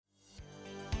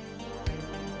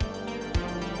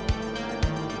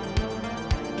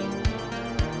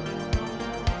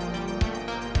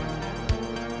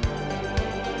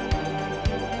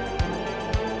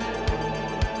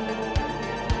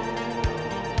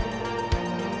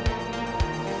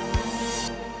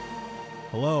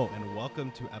Hello, and welcome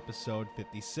to episode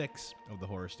 56 of the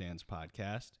Horror Stands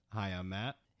podcast. Hi, I'm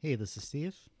Matt. Hey, this is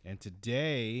Steve. And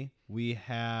today we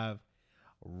have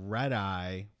Red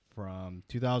Eye from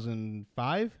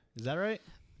 2005. Is that right?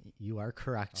 You are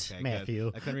correct, Okay, Matthew.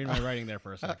 good. I couldn't read my writing there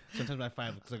for a second. Sometimes my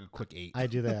 5 looks like a quick 8. I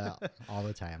do that all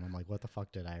the time. I'm like, what the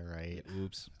fuck did I write?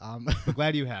 Oops. But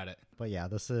glad you had it. But yeah,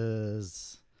 this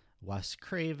is Wes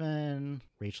Craven,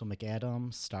 Rachel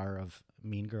McAdams, star of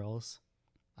Mean Girls,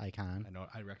 icon. I know.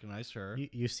 I recognized her.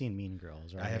 You've seen Mean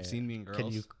Girls, right? I have seen Mean Girls. Can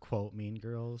you quote Mean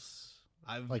Girls?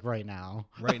 I've Like right now.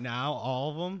 right now, all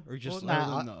of them, or just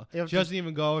Well, no? if She doesn't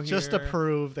even go here. Just to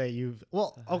prove that you've...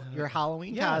 Well, your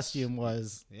Halloween Yes. costume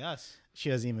was... Yes. She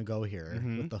doesn't even go here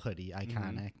Mhm. with the hoodie,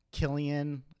 iconic.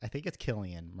 Killian, I think it's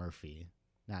Killian Murphy,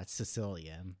 not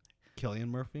Sicilian. Killian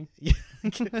Murphy.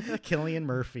 Killian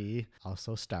Murphy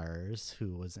also stars,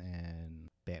 who was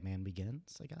in Batman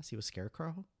Begins, I guess. He was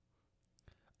Scarecrow.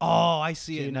 Oh, I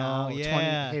see Do it you now. know,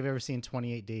 Yeah. have you ever seen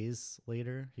 28 Days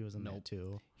Later? He was in Nope. that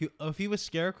too. If he was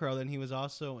Scarecrow, then he was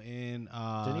also in.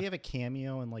 Did he have a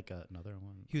cameo in like another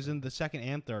one? He was in the second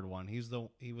and third one. He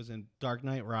was in Dark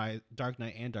Knight and Dark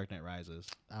Knight Rises.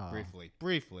 Oh,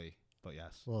 Briefly, but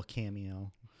yes, a little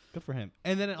cameo. good for him.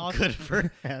 And then it also Good for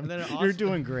him. And then it You're also-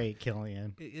 doing great,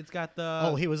 Killian. It's got the.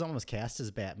 Oh, he was almost cast as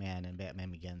Batman in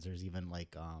Batman Begins. There's even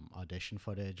like audition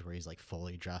footage where he's like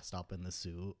fully dressed up in the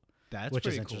suit. that's Which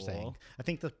is pretty interesting. cool. I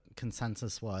think the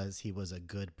consensus was he was a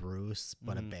good Bruce,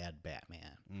 but a Mhm. bad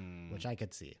Batman, Mm. which I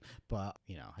could see. But,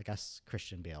 you know, I guess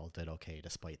Christian Bale did okay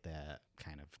despite that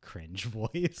kind of cringe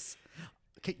voice.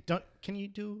 Don't you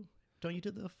do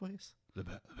the voice? the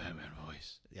Batman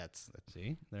voice. Yeah,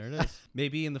 See, there it is.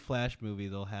 Maybe in the Flash movie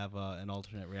they'll have an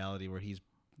alternate reality where he's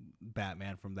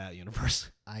Batman from that universe,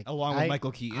 along with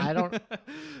Michael Keaton.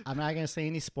 I'm not going to say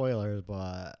any spoilers,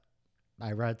 but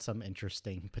I read some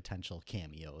interesting potential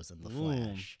cameos in the Ooh,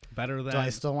 Flash. better than. Do I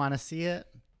still want to see it?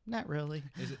 Not really.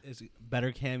 Is it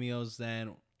better cameos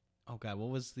than? Oh God, what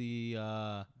was the?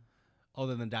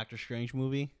 Other than Doctor Strange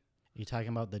movie? You talking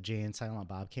about the Jay and Silent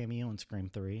Bob cameo in Scream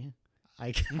 3?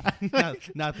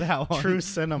 not that one. True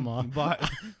cinema. But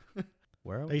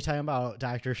where? Are you talking about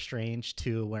Doctor Strange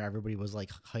 2 where everybody was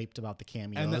like hyped about the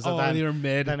cameos? And then, then, they were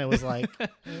mid. then it was like,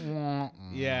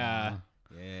 yeah.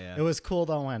 It was cool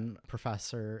though when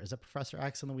Professor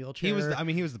X in the wheelchair? He was.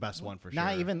 He was the best one for sure.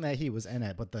 Not even that he was in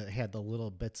it, but had the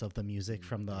little bits of the music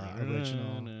from the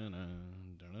original.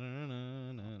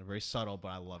 Very subtle, but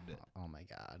I loved it. Oh my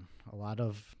God. A lot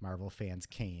of Marvel fans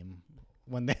came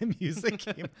when that music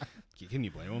came out. Can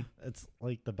you blame him? It's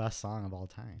like the best song of all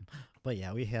time. But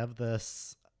yeah, we have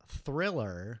this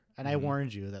thriller, and I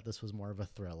warned you that this was more of a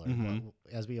thriller. Mhm.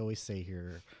 But as we always say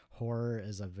here, horror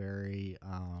is a very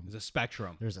There's a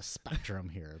spectrum. there's a spectrum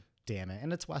here. Damn it,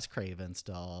 and it's Wes Craven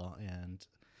still, and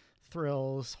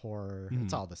thrills, horror,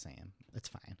 it's all the same. It's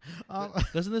fine.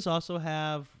 Doesn't this also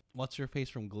have what's her face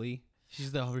from Glee?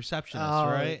 She's the receptionist, Oh,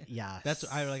 right? Yes, That's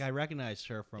I recognized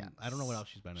her from. Yes. I don't know what else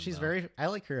she's been in. She's though. very. I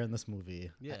like her in this movie.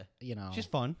 Yeah. You know, She's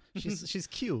fun. she's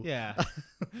cute. Yeah.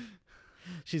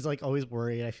 She's like always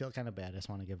worried. I feel kind of bad. I just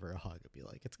want to give her a hug and be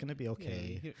like, it's gonna be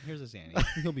okay. Yeah, here's a Zanny.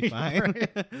 He'll be fine.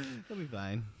 He'll be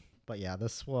fine. But yeah,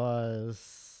 this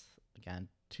was again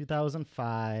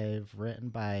 2005, written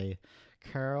by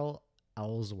Carl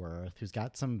Ellsworth, who's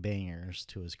got some bangers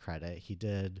to his credit. He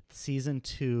did season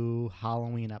 2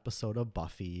 Halloween episode of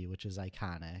Buffy, which is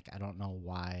iconic. I don't know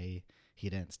why he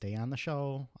didn't stay on the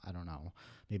show. I don't know.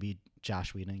 Maybe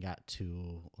Josh Whedon got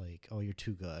too like, oh, you're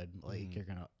too good. Like you're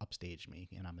gonna upstage me,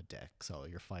 and I'm a dick, so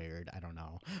you're fired. I don't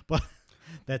know, but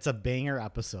that's a banger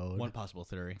episode. One possible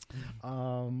theory.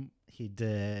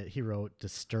 He wrote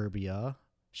Disturbia,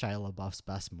 Shia LaBeouf's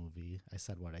best movie. I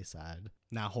said what I said.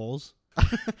 Not holes.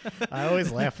 I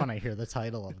always laugh when I hear the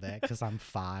title of that because I'm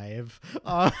 5.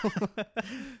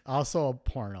 Also a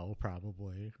porno,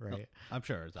 probably, right? I'm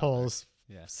sure it's out Holes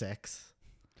there. Yeah. 6.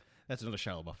 That's another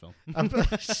Shia LaBeouf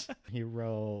film. He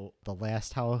wrote The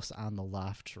Last House on the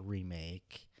Left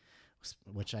remake,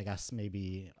 which I guess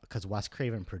maybe because Wes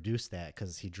Craven produced that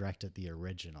because he directed the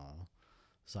original.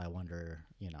 So I wonder,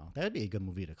 that would be a good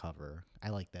movie to cover. I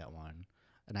like that one.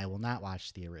 And I will not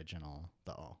watch the original,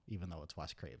 though, even though it's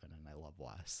Wes Craven and I love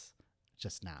Wes.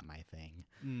 Just not my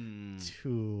thing.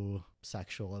 Too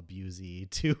sexual abusey,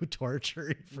 too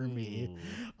torturing for me.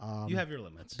 You have your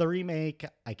limits. The remake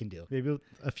I can do. Maybe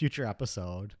a future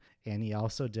episode. And he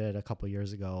also did a couple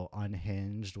years ago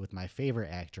Unhinged with my favorite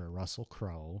actor, Russell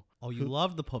Crowe. Oh, you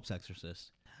love The Pope's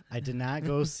Exorcist. I did not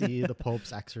go see The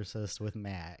Pope's Exorcist with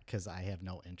Matt because I have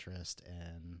no interest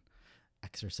in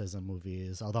exorcism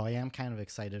movies, although I am kind of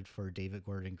excited for David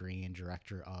Gordon Green,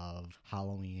 director of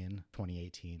Halloween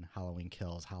 2018, Halloween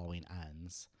Kills, Halloween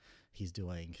Ends. He's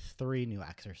doing 3 new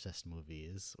Exorcist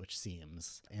movies, which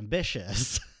seems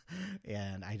ambitious.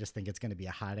 And I just think it's going to be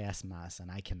a hot-ass mess, and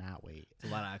I cannot wait.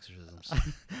 It's a lot of exorcisms.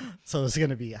 So it's going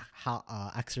to be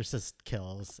Exorcist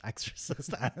Kills,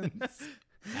 Exorcist Ends.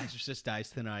 Exorcist dies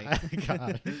tonight.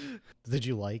 God. Did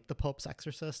you like The Pope's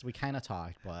Exorcist? We kind of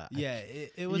talked, but yeah,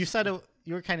 it was. You said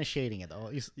you were kind of shading it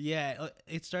though. Yeah,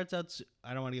 it starts out.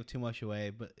 I don't want to give too much away,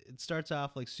 but it starts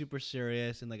off like super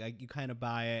serious and like you kind of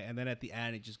buy it, and then at the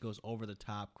end it just goes over the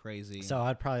top, crazy. So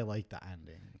I'd probably like the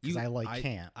ending because I like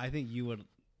camp. I think you would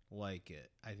like it.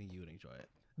 I think you would enjoy it.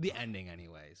 The ending,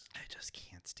 anyways. I just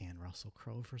can't stand Russell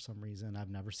Crowe for some reason.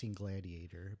 I've never seen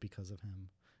Gladiator because of him.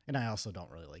 And I also don't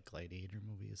really like Gladiator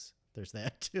movies. There's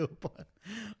that too,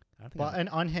 and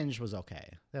Unhinged was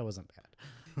okay. That wasn't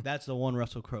bad. That's the one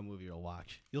Russell Crowe movie you'll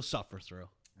watch. You'll suffer through.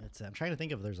 I'm trying to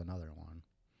think if there's another one.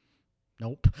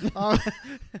 Nope.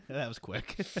 That was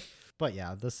quick. But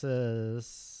yeah, this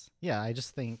is. Yeah, I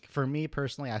just think for me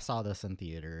personally, I saw this in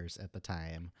theaters at the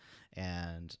time,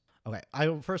 and. Okay,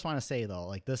 I first want to say though,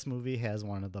 like this movie has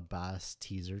one of the best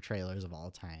teaser trailers of all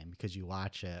time because you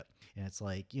watch it and it's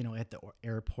like, you know, at the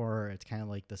airport, it's kind of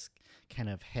like this kind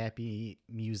of happy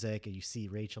music, and you see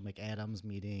Rachel McAdams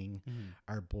meeting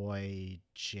our boy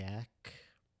Jack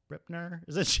Ripner.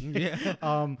 Is it?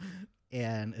 Yeah.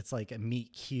 And it's like a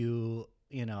meet cute.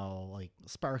 You know, like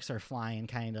sparks are flying,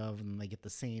 kind of, and they get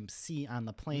the same seat on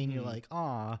the plane. You're like,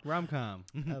 aw, rom-com.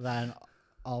 And then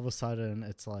all of a sudden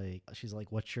it's like she's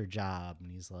like, what's your job?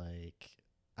 And he's like,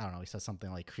 I don't know, he says something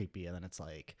like creepy, and then it's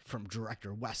like from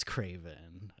director Wes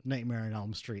Craven, Nightmare on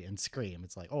Elm Street and Scream.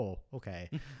 It's like, oh, okay.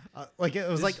 Like it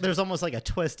was like there's almost like a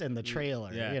twist in the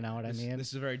trailer. Yeah, you know what I mean? This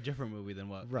is a very different movie than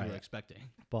what we were expecting.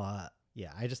 But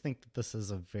yeah, I just think that this is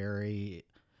a very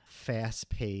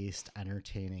fast-paced,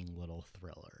 entertaining little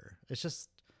thriller. It's just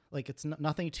like it's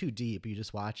nothing too deep. You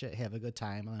just watch it, have a good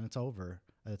time, and then it's over.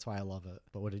 That's why I love it.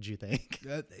 But what did you think?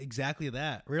 Exactly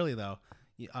that. Really, though.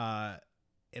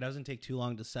 It doesn't take too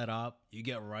long to set up. You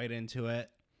get right into it,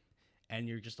 and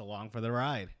you're just along for the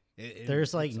ride.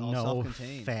 There's like no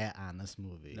fat on this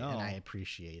movie, no. And I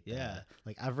appreciate that. Yeah.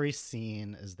 Like every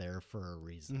scene is there for a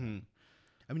reason. Mm-hmm.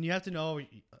 I mean, you have to know,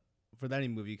 for any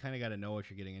movie, you kind of got to know what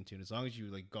you're getting into. And as long as you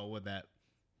like go with that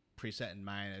preset in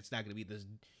mind, it's not going to be this.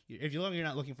 If you're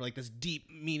not looking for like this deep,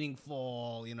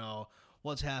 meaningful, you know,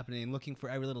 what's happening, looking for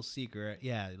every little secret,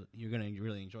 yeah, you're going to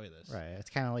really enjoy this. Right. It's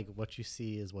kind of like what you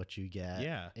see is what you get.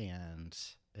 Yeah. And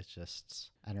it's just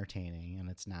entertaining, and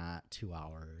it's not 2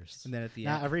 hours. And then at the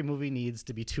not end, every movie needs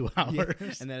to be 2 hours.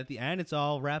 Yeah. And then at the end, it's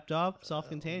all wrapped up,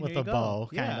 self-contained. With a bow,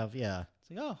 kind of, yeah.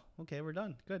 It's like, oh, okay, we're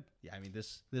done. Good. Yeah, I mean,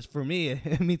 this for me,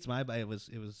 it meets my eye. It was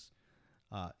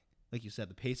like you said,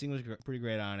 the pacing was pretty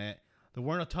great on it. There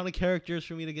weren't a ton of characters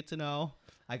for me to get to know.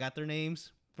 I got their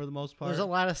names for the most part. There's a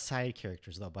lot of side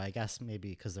characters though, but I guess maybe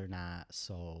because they're not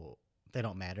they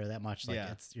don't matter that much. Like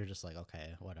you're just like,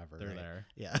 okay, whatever. They're right? there.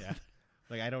 Yeah.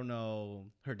 Like I don't know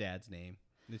her dad's name.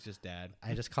 It's just Dad.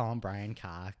 I just call him Brian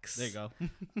Cox. There you go.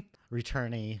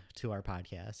 Returning to our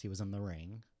podcast, he was in The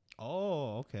Ring.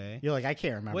 Oh, okay. You're like, I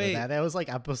can't remember that. That was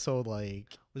like episode was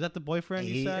that the boyfriend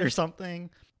 8 you said? or something?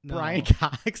 No. Brian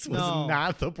Cox was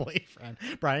not the boyfriend.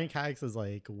 Brian Cox is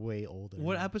like way older.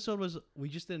 What episode was? We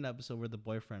just did an episode where the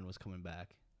boyfriend was coming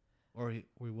back, or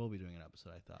we will be doing an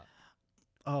episode. I thought.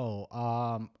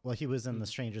 Oh, well, he was in The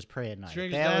Strangers Pray at Night.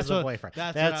 Strangers, that was the boyfriend.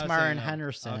 That's Martin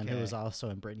Henderson, who was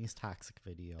also in Britney's Toxic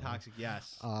video. Toxic,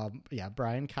 yes. Yeah,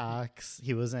 Brian Cox.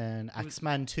 He was in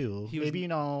X-Men 2. Maybe you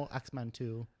know X-Men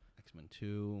 2. X-Men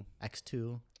 2.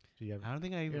 X2. I don't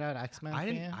think You're not an X-Men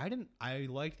fan? I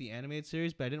liked the animated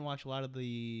series, but I didn't watch a lot of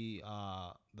the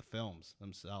films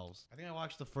themselves. I think I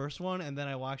watched the first one, and then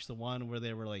I watched the one where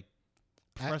they were like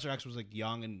Professor X was like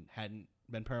young and hadn't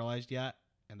been paralyzed yet,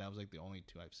 and that was like the only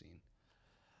 2 I've seen.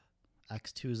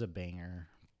 X2 is a banger,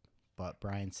 but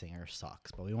Bryan Singer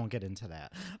sucks, but we won't get into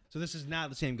that. So this is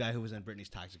not the same guy who was in Britney's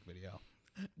Toxic video.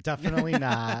 Definitely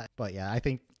not. But yeah, I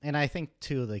think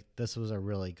too, like this was a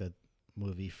really good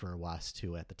movie for Wes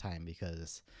too at the time,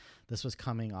 because this was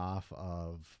coming off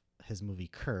of his movie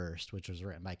Cursed, which was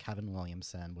written by Kevin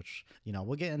Williamson, which, you know,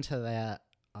 we'll get into that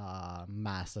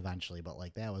mess eventually, but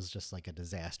like that was just like a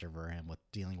disaster for him with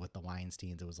dealing with the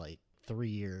Weinsteins. It was like 3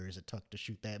 years it took to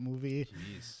shoot that movie.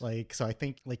 Jeez. Like, so I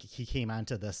think like he came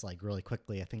onto this like really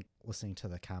quickly. I think listening to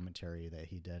the commentary that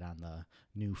he did on the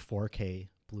new 4K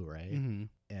Blu-ray,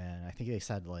 and I think they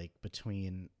said like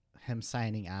between him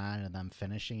signing on and them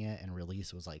finishing it and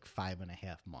release was like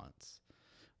 5.5 months,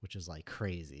 which is like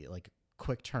crazy, like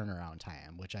quick turnaround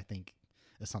time, which I think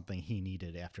is something he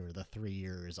needed after the 3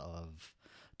 years of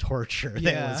torture that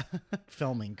Yeah. was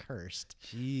filming Cursed.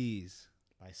 Jeez.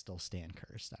 I still stand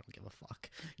Cursed. I don't give a fuck.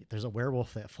 There's a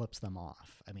werewolf that flips them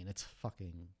off. I mean, it's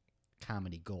fucking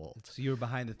comedy gold. So you were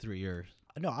behind the 3 years.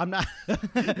 No, I'm not.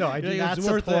 No, I do You're like, not "It's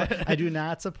worth support. it." I do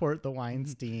not support the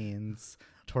Weinsteins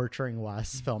torturing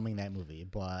Wes filming that movie,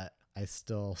 but I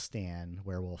still stand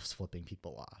werewolves flipping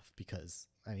people off because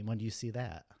I mean, when do you see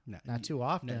that? Not too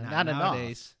often. Not enough.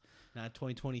 nowadays. Not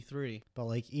 2023. But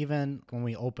like even when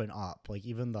we open up, like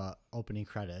even the opening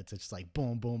credits, it's just like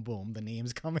boom, boom, boom. The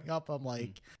names coming up. I'm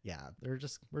like, yeah, we're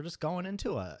just going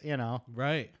into it, you know.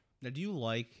 Right. Now, do you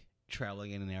like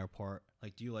traveling in an airport?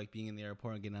 Like, do you like being in the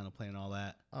airport and getting on a plane and all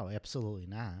that? Oh, absolutely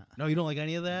not. No, you don't like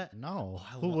any of that? No, Oh,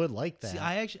 I who lo- would like that? See,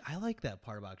 I like that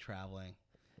part about traveling.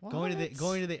 What? Going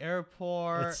to the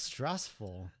airport. It's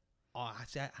stressful. I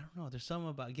don't know. There's something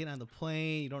about getting on the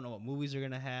plane. You don't know what movies you're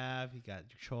gonna have. You got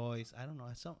your choice. I don't know.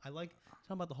 I like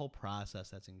something about the whole process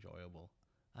that's enjoyable.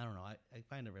 I don't know. I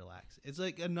find it relaxed. It's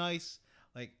like a nice,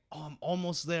 like, oh, I'm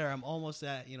almost there. I'm almost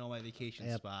at my vacation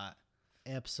Yep. spot.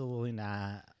 Absolutely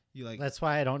not. You like That's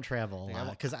why I don't travel a Yeah,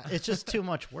 lot because it's just too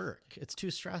much work. It's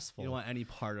too stressful. you don't want any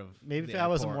part of Maybe the if I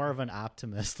was airport. more of an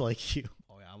optimist like you,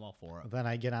 Oh yeah, I'm all for it. then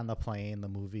I get on the plane. The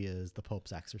movie is The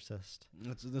Pope's Exorcist.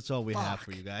 That's all we have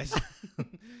for Fuck. you guys.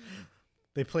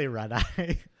 They play Red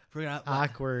Eye. Forgot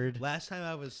Awkward. last time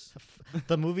I was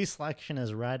The movie selection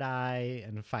is Red Eye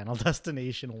and Final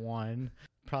Destination 1.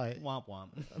 Probably. womp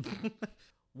womp.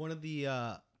 one of the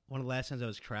last times I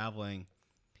was traveling,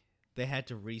 they had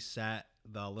to reset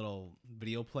the little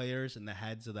video players and the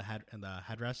heads of the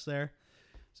headrests there.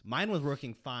 So mine was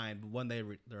working fine, but when they're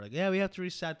like, yeah, we have to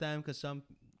reset them because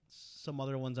some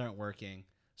other ones aren't working.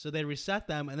 So they reset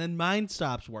them, and then mine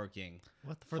stops working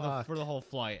What the for fuck? the whole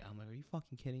flight. I'm like, are you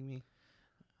fucking kidding me?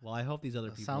 Well, I hope these other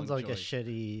people Sounds like a enjoy.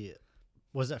 shitty.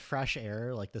 Was it Fresh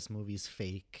Air? Like this movie's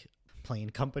fake plane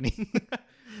company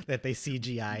that they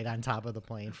CGI'd on top of the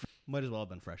plane. Might as well have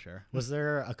been Fresh Air. Was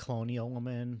there a colonial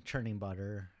woman churning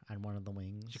butter on one of the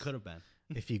wings? She could have been.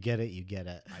 If you get it, you get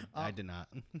it. I did not.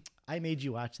 I made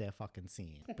you watch that fucking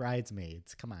scene.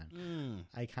 Bridesmaids. Come on.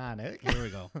 Iconic. Here we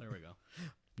go. There we go.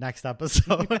 Next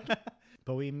episode.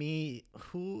 But we meet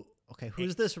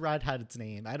who's this redhead's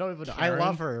name? I don't even know. Karen? I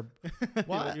love her.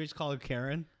 What? You just call her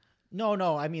Karen? No,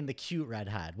 I mean the cute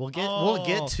redhead. We'll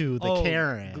get to the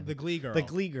Karen. The Glee girl. The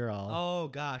Glee girl. Oh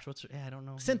gosh, what's her? Yeah, I don't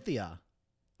know. Cynthia.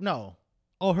 No.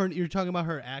 Oh, you're talking about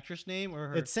her actress name or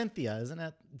her? It's Cynthia, isn't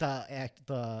it?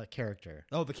 The character.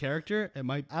 Oh, the character. It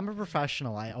might. I'm a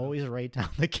professional. I always write down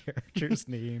the characters'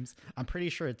 names. I'm pretty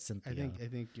sure it's Cynthia. I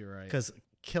think you're right. Because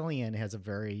Killian has a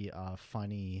very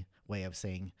funny way of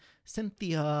saying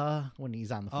Cynthia when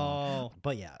he's on the phone. Oh,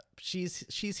 But yeah, she's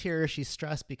here. She's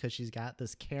stressed because she's got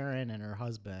this Karen and her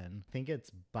husband. I think it's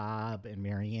Bob and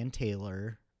Marianne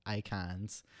Taylor,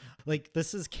 icons. Like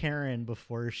this is Karen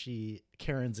before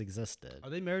Karen's existed. are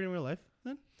they married in real life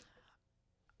then?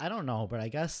 I don't know, but I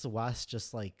guess Wes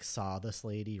just like saw this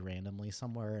lady randomly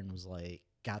somewhere and was like,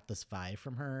 got this vibe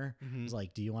from her. Mhm. Was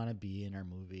like, do you want to be in our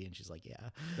movie? And she's like, yeah.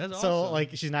 That's So awesome. like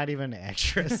she's not even an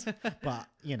actress, but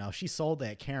she sold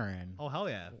that Karen Oh hell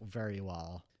yeah. very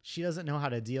well. She doesn't know how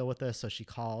to deal with this, so she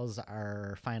calls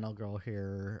our final girl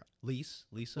here, Lisa.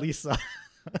 Lisa.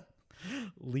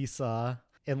 Lisa.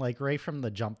 And like right from the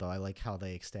jump though, I like how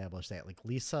they establish that. Like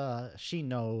Lisa, she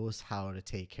knows how to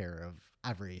take care of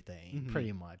everything Mhm.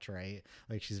 pretty much, right?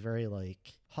 Like she's very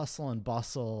like hustle and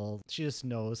bustle. She just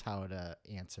knows how to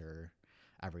answer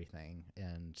everything.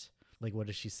 And like what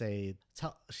does she say?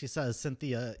 She says,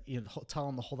 Cynthia, tell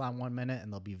them to hold on 1 minute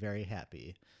and they'll be very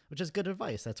happy, which is good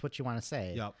advice. That's what you want to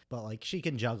say. Yep. But like she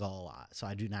can juggle a lot, so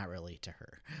I do not relate to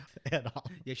her at all.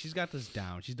 Yeah, she's got this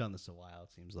down. She's done this a while.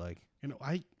 It seems like. Do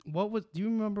you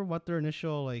remember what their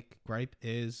initial like gripe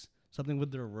is? Something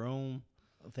with their room.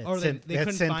 That, Or they that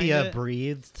couldn't Cynthia find it?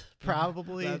 breathed,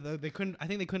 probably. They couldn't. I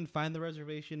think they couldn't find the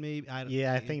reservation. Maybe.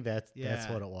 Yeah, I think that's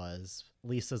Yeah. what it was.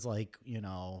 Lisa's like,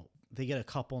 they get a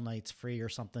couple nights free or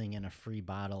something and a free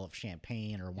bottle of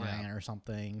champagne or wine or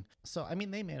something. So, I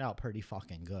mean, they made out pretty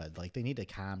fucking good. Like, they need to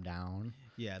calm down.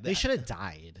 Yeah, They should have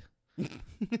died. Like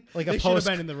they a should have post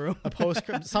been in the room.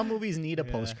 some movies need a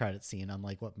Yeah. post-credit scene,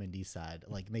 unlike what Mindy said.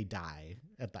 Like, they die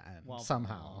at the end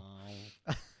somehow.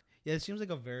 Yeah, it seems like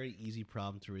a very easy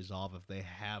problem to resolve if they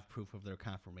have proof of their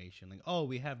confirmation. Like, oh,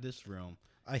 we have this room.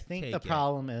 I think Take the it.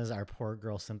 problem is our poor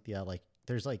girl Cynthia, like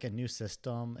there's like a new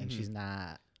system and Mhm. she's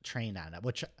not trained on it,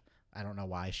 which I don't know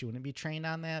why she wouldn't be trained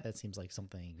on that. That seems like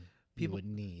something you would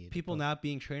need. People but- not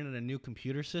being trained on a new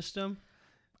computer system?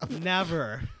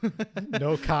 Never.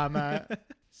 No comment.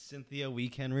 Cynthia, we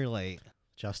can relate.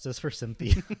 Justice for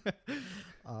Cynthia.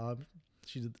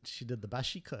 She did the best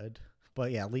she could.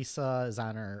 But yeah, Lisa is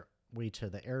on her way to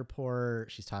the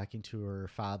airport. She's talking to her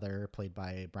father, played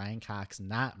by Brian Cox,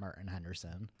 not Martin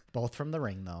Henderson. Both from The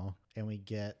Ring, though. And we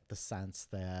get the sense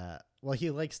that, well, he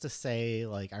likes to say,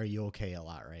 like, "Are you okay?" a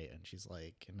lot, right? And she's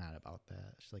like, "Not about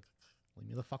that." She's like, "Leave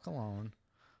me the fuck alone.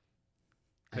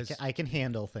 I can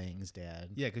handle things,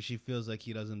 Dad." Yeah, because she feels like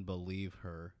he doesn't believe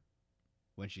her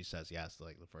when she says yes,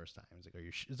 like the first time. It's like, "Are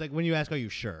you?" It's like when you ask, "Are you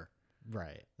sure?"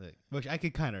 Right. Like, which I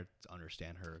could kind of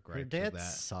understand her gripes Her with dad that.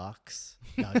 sucks.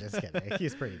 No, just kidding.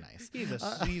 He's pretty nice. He's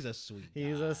a sweet guy.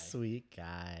 He's a sweet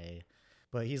guy.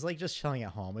 But he's like just chilling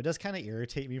at home. It does kind of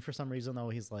irritate me for some reason, though.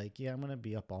 He's like, "Yeah, I'm going to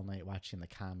be up all night watching the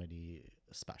comedy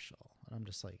special." And I'm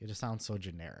just like, it just sounds so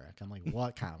generic. I'm like,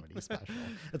 what comedy special?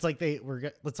 It's like they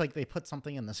put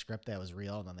something in the script that was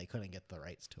real and then they couldn't get the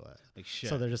rights to it. Like shit.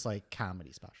 So they're just like,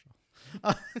 comedy special.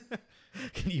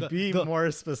 Can you be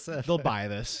more specific? They'll buy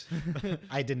this.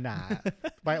 I did not.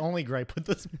 My only gripe with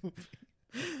this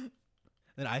movie.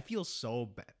 And I feel so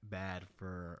bad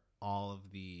for all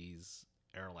of these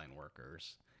airline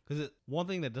workers, because one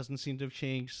thing that doesn't seem to have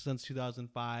changed since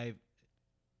 2005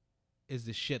 is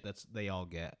the shit they all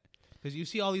get. Because you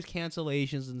see all these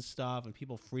cancellations and stuff and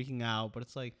people freaking out, but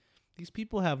it's like these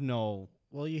people have no.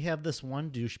 Well, you have this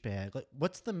one douchebag. Like,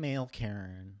 what's the male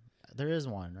Karen? There is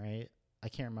one, right? I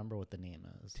can't remember what the name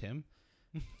is. Tim.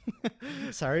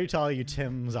 Sorry to all you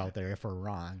Tims out there if we're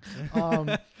wrong.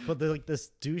 But like this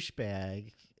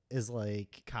douchebag is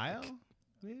like Kyle.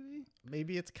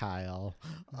 Maybe it's Kyle.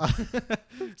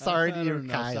 Sorry to your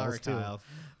Kyles, sorry, too. Kyle.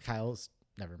 Kyle's,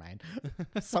 never mind.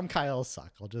 Some Kyles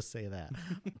suck. I'll just say that.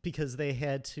 Because they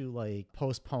had to like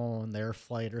postpone their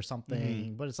flight or something.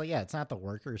 Mm-hmm. But it's like, yeah, it's not the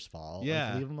workers' fault. Yeah.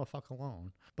 Like, leave them the fuck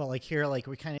alone. But like here, like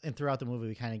we kind of, and throughout the movie,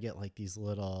 we kind of get like these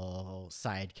little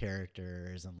side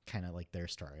characters and kind of like their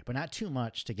story. But not too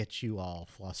much to get you all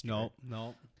flustered.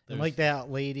 No. And like that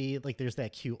lady, like there's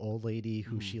that cute old lady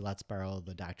who she lets borrow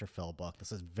the Dr. Phil book.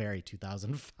 This is very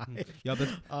 2005. Yeah,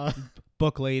 but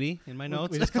book lady in my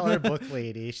notes. We just call her book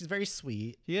lady. She's very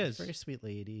sweet. She is. Very sweet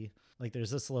lady. Like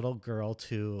there's this little girl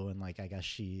too, and like I guess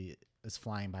she is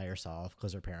flying by herself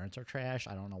because her parents are trash.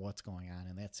 I don't know what's going on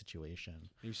in that situation.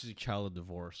 Maybe she's a child of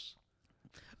divorce.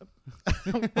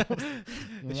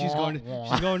 she's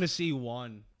going to see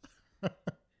one.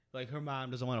 Like her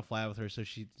mom doesn't want to fly with her, so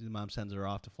the mom sends her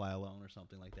off to fly alone or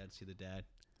something like that to see the dad.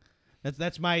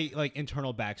 That's my like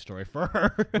internal backstory for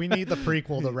her. We need the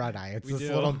prequel to Red Eye. It's this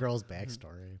little girl's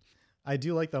backstory. I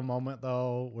do like the moment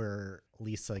though where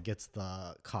Lisa gets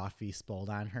the coffee spilled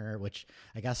on her, which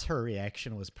I guess her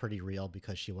reaction was pretty real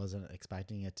because she wasn't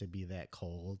expecting it to be that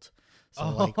cold. So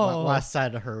like what Wes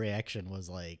said, her reaction was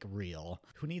like real.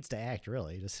 Who needs to act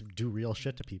really? Just do real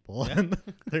shit to people. Yeah.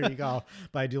 There you go.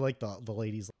 But I do like the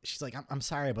lady's. She's like, I'm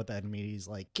sorry about that. And he's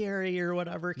like, Gary or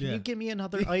whatever. Can you give me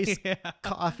another iced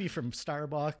coffee from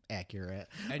Starbucks? Accurate.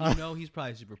 And he's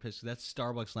probably super pissed. That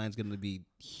Starbucks line's going to be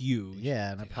huge.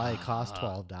 Yeah, and it probably cost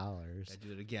 $12. I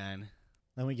do it again.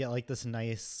 Then we get like this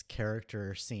nice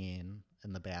character scene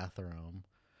in the bathroom.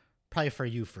 Probably for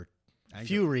you for a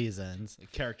few reasons.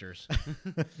 Characters.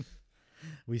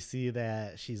 We see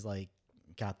that she's like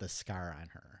got the scar on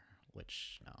her,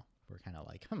 which we're kind of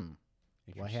like,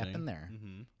 what happened there?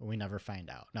 Mm-hmm. We never find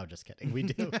out. No, just kidding. We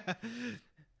do. But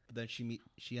then she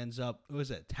ends up, what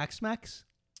was it, Tex-Mex?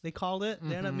 They called it.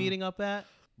 They end up meeting up at,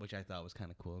 which I thought was kind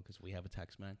of cool because we have a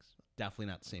Tex-Mex. Definitely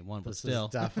not the same one, but still.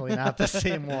 Is definitely not the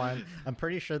same one. I'm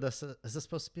pretty sure is this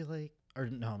supposed to be like, or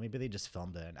no, maybe they just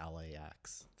filmed it in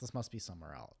LAX. This must be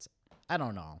somewhere else. I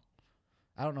don't know.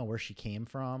 I don't know where she came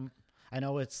from. I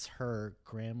know it's her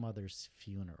grandmother's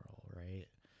funeral, right?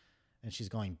 And she's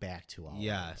going back to LA.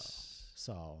 Yes.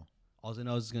 So all I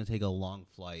know is it's going to take a long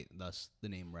flight. Thus, the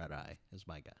name Red Eye is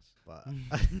my guess. But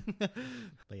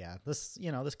yeah, this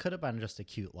could have been just a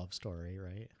cute love story,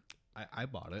 right? I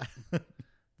bought it.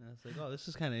 And I was like, oh, this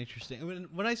is kind of interesting.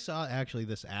 When I saw actually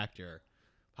this actor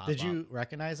pop Did you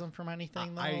recognize him from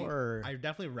anything though? I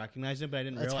definitely recognized him, but I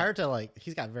didn't realize. It's hard to like.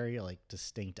 He's got very like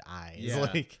distinct eyes. Yeah.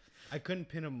 Like I couldn't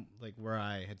pin him like where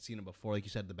I had seen him before, like you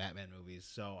said, the Batman movies.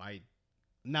 So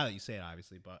now that you say it,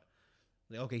 obviously, but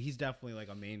like, okay, he's definitely like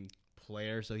a main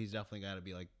player, so he's definitely got to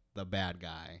be like the bad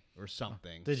guy or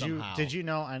something. Did you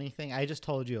know anything? I just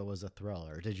told you it was a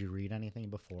thriller. Did you read anything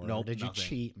before? Nope. Did nothing. You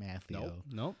cheat, Matthew?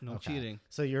 Nope. No okay. cheating.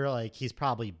 So you're like, he's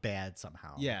probably bad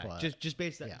somehow. Yeah. But, just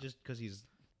based on just because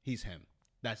he's him.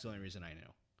 That's the only reason I knew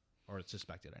or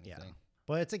suspected anything. Yeah.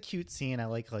 But it's a cute scene. I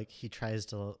like he tries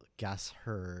to guess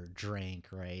her drink,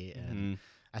 right? And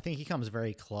I think he comes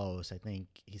very close. I think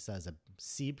he says a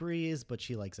sea breeze, but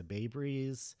she likes a bay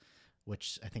breeze,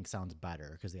 which I think sounds better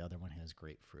because the other one has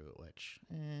grapefruit, which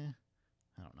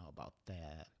I don't know about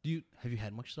that. Have you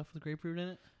had much stuff with grapefruit in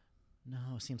it? No,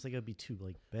 it seems like it would be too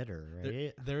like bitter,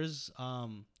 right? There's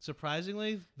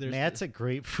surprisingly Matt's a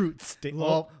grapefruit stick.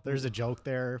 Well, there's a joke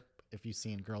there if you've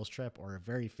seen Girls Trip or a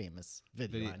very famous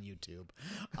video on YouTube.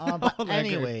 But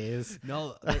anyways,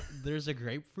 no, there's a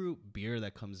grapefruit beer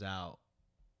that comes out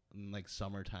in like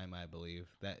summertime, I believe.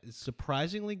 That is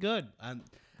surprisingly good.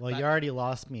 Well, you already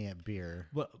lost me at beer.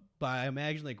 But I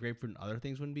imagine like grapefruit and other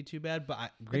things wouldn't be too bad. But I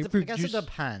grapefruit guess juice, it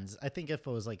depends. I think if it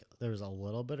was like there was a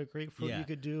little bit of grapefruit you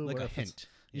could do, like or a if hint.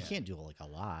 You can't do like a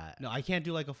lot. No, I can't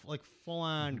do like full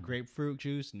on grapefruit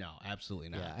juice. No, absolutely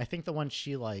not. Yeah, I think the one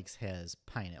she likes has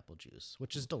pineapple juice,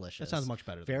 which is delicious. That sounds much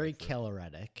better. Very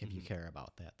caloric if you care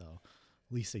about that, though.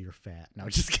 Lisa, you're fat. No,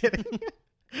 just kidding.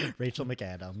 Rachel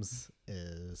McAdams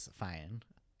is fine.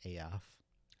 AF.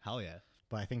 Hell yeah.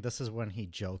 But I think this is when he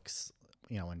jokes,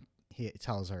 when he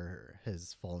tells her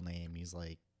his full name, he's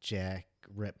like, Jack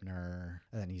Ripner,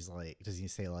 and then he's like, does he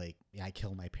say like, yeah, I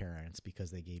killed my parents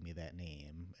because they gave me that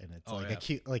name? And it's a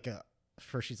cute, like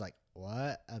first she's like,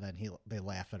 what? And then they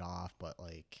laugh it off, but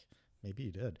like maybe he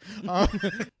did.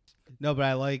 No, but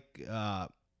I like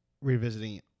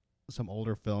revisiting some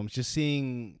older films, just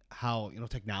seeing how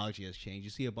technology has changed. You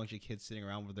see a bunch of kids sitting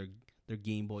around with their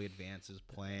Game Boy Advances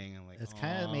playing, and like it's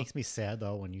kind of makes me sad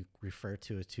though when you refer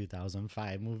to a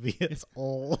 2005 movie. It's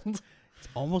old. It's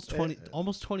almost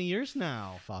 20 years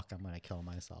now. Fuck, I'm gonna kill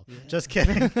myself. Yeah. Just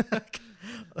kidding.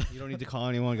 You don't need to call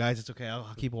anyone, guys. It's okay.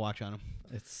 I'll keep a watch on them.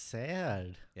 It's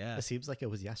sad. Yeah. It seems like it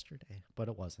was yesterday, but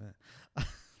it wasn't.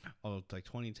 Like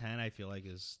 2010, I feel like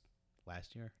is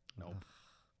last year. Nope.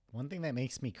 One thing that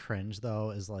makes me cringe though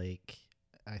is like,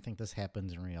 I think this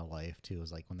happens in real life too,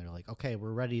 is like when they're like, okay,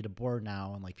 we're ready to board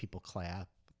now, and like people clap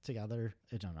together.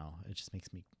 I don't know. It just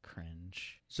makes me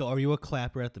cringe. So are you a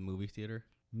clapper at the movie theater?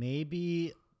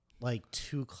 Maybe like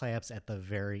 2 claps at the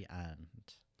very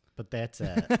end, but that's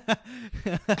it.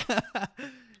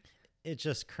 It's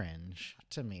just cringe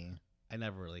to me. I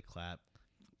never really clap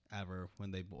ever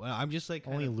when they. I'm just like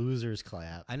only losers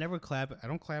clap. I never clap. I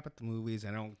don't clap at the movies.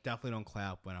 I definitely don't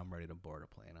clap when I'm ready to board a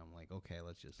plane. I'm like, okay,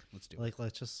 let's do it.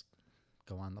 Let's just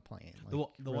go on the plane. Like,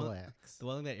 relax. The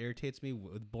one thing that irritates me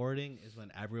with boarding is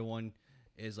when everyone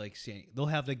is like saying they'll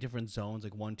have like different zones,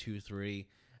 like 1, 2, 3.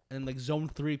 And like zone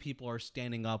 3 people are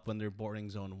standing up when they're boarding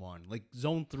zone 1. Like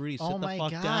zone 3, sit the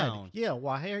fuck down. Yeah,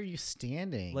 why are you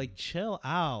standing? Like chill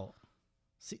out.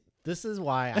 See, this is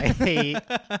why I hate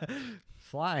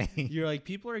flying. You're like,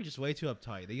 people are just way too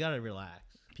uptight. They gotta relax.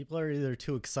 People are either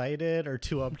too excited or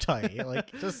too uptight.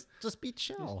 Like just be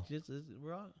chill.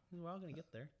 We're all gonna get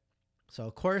there. So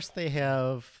of course they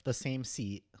have the same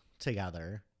seat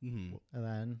together, and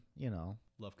then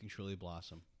love can truly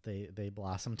blossom. They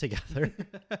blossom together.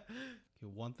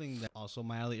 One thing that also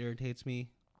mildly irritates me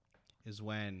is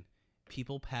when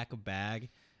people pack a bag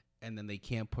and then they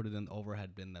can't put it in the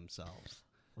overhead bin themselves.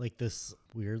 Like this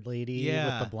weird lady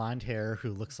with the blonde hair who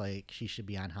looks like she should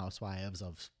be on Housewives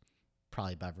of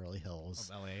probably Beverly Hills.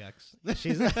 Of LAX.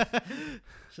 She's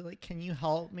like, can you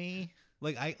help me?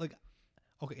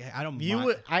 Okay, I don't. You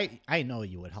would. I know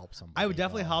you would help somebody. I would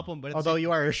definitely help them, but although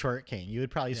you are a short king, you would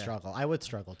probably struggle. I would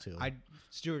struggle too.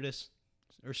 Stewardess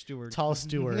or steward, tall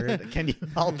steward. Can you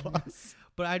help us?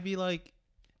 But I'd be like,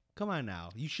 come on now.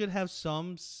 You should have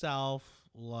some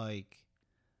I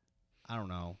don't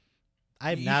know.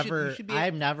 I've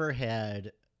never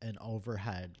had an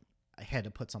overhead. I had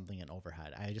to put something in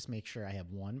overhead. I just make sure I have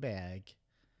one bag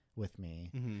with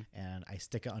me and I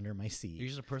stick it under my seat. You're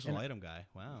just a personal item guy.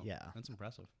 Wow. Yeah. That's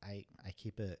impressive. I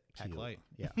keep it pack light.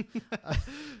 Yeah.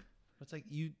 It's like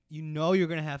you're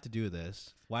gonna have to do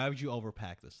this. Why would you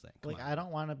overpack this thing? Come on. I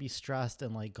don't want to be stressed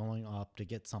and like going up to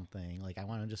get something. Like I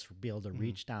want to just be able to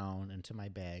reach down into my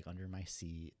bag under my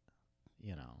seat.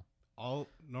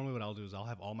 Normally what I'll do is I'll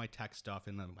have all my tech stuff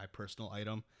in my personal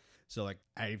item. So like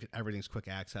everything's quick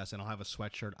access, and I'll have a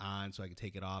sweatshirt on so I can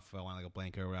take it off if I want like a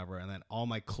blanket or whatever. And then all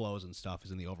my clothes and stuff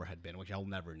is in the overhead bin, which I'll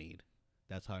never need.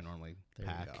 That's how I normally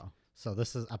pack. You go. So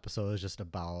this episode is just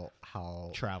about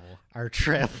how our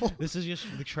travel. This is just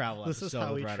the travel episode. This is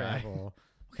how we travel.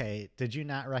 Okay, did you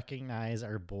not recognize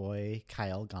our boy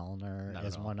Kyle Gallner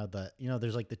as one of the?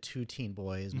 There's like the 2 teen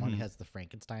boys. One has the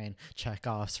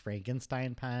Chekhov's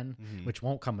Frankenstein pen, which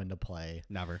won't come into play.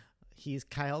 Never. He's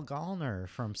Kyle Gallner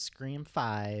from Scream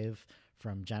 5,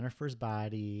 from Jennifer's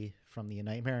Body, from the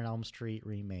Nightmare on Elm Street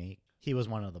remake. He was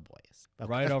one of the boys.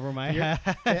 Right over my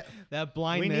head. That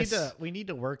blindness. We need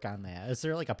to work on that. Is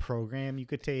there like a program you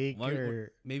could take?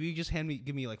 Maybe you just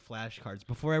give me like flashcards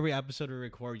before every episode we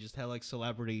record. Just have like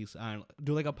celebrities on.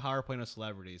 Do like a PowerPoint of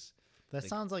celebrities. That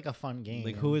sounds like a fun game.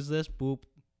 Like, who is this? Boop.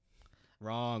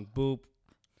 Wrong. Boop.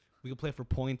 We can play for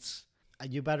points.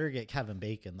 You better get Kevin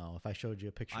Bacon though. If I showed you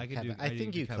a picture, I of could Kevin, do. I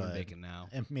think you Kevin could. Bacon now.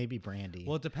 And maybe Brandy.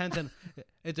 Well, it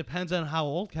depends on how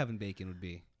old Kevin Bacon would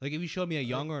be. Like, if you showed me a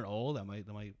young or an old, that might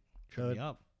trip me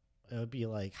up. It would be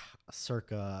like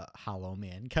circa Hollow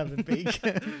Man Kevin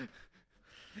Bacon.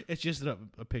 It's just a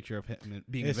picture of him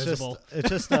being It's invisible.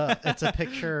 just it's a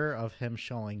picture of him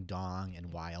showing dong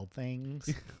and Wild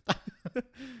Things.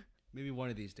 Maybe one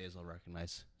of these days I'll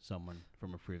recognize someone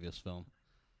from a previous film.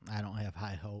 I don't have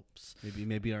high hopes.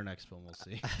 Maybe our next film we'll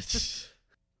see.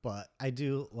 But I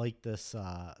do like this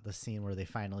the scene where they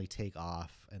finally take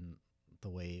off and the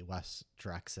way Wes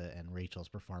directs it and Rachel's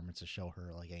performance to show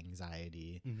her like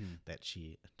anxiety that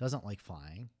she doesn't like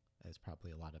flying, as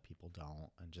probably a lot of people don't,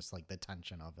 and just like the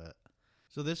tension of it.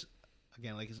 So this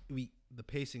again, like the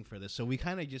pacing for this. So we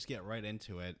kind of just get right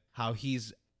into it. How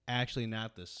he's actually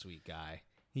not this sweet guy.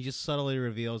 He just subtly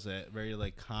reveals it, very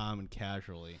like calm and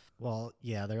casually. Well,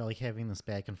 yeah, they're like having this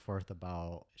back and forth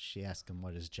about, she asked him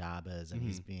what his job is, and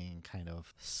he's being kind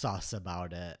of sus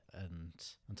about it, and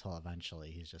until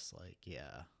eventually he's just like,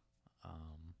 yeah.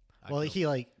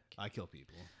 I kill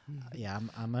people. Yeah,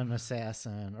 I'm an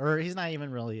assassin, or he's not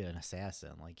even really an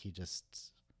assassin. Like, he just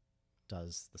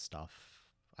does the stuff.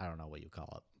 I don't know what you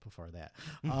call it before that,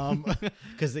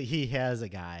 because he has a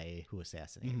guy who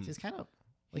assassinates. He's kind of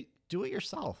like, do it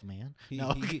yourself, man.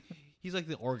 He's like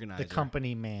the organizer, the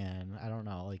company man. I don't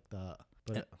know, like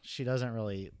but she doesn't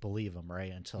really believe him,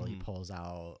 right? Until he pulls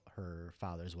out her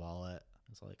father's wallet.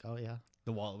 It's like, oh yeah,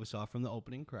 the wallet we saw from the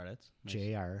opening credits. Nice.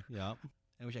 JR. Yep.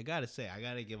 And which I gotta say, I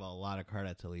gotta give a lot of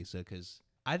credit to Lisa, because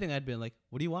I think I'd been like,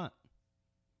 what do you want?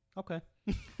 Okay.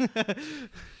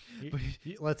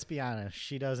 Let's be honest,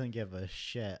 she doesn't give a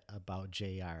shit about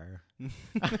JR.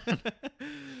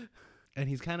 And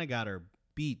he's kind of got her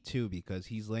beat too, because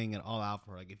he's laying it all out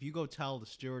for her. Like, if you go tell the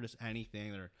stewardess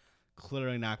anything, they're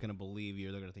clearly not going to believe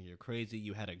you. They're going to think you're crazy.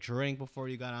 You had a drink before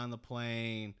you got on the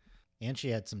plane. And she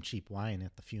had some cheap wine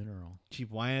at the funeral.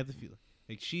 Cheap wine at the funeral.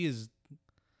 Like, he's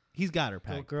got her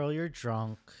pegged. Well, girl, you're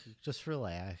drunk. Just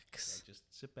relax. Yeah, just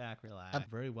sit back, relax.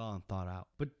 Very well and thought out.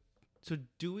 But so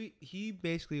he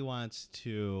basically wants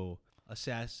to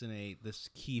assassinate this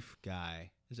Keefe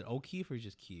guy. Is it O'Keefe or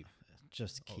just Keefe?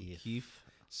 Just Keefe. Keefe.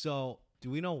 So do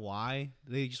we know why?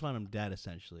 They just want him dead,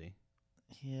 essentially.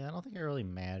 Yeah, I don't think it really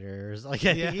matters. Like,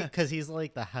 Yeah. because he's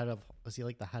like the head of. Was he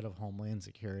like the head of Homeland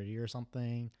Security or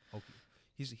something?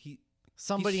 Okay.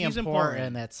 Somebody he's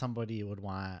important that somebody would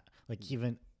want. Like,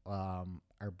 even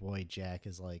our boy Jack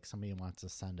is like, somebody wants to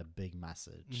send a big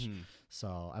message.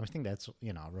 So I think that's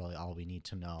really all we need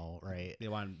to know, right? They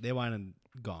want him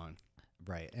gone.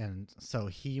 Right. And so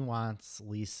he wants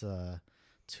Lisa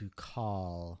to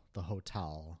call the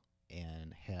hotel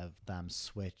and have them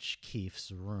switch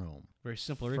Keefe's room. Very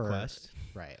simple request.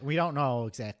 Right. We don't know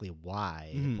exactly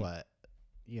why, but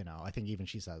I think even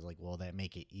she says, like, will that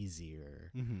make it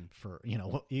easier for,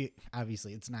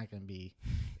 obviously it's not going to be,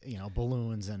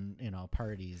 balloons and,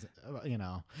 parties, it's going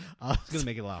to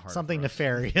make it a lot harder. Something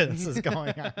nefarious is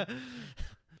going on.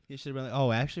 You should have been like,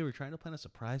 oh, actually, we're trying to plan a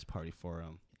surprise party for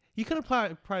him. He could have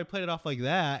probably played it off like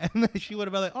that, and then she would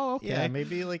have been like, "Oh, okay." Yeah,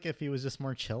 maybe like if he was just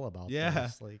more chill about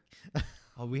this. Like,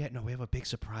 oh, we have a big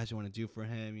surprise we want to do for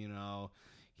him.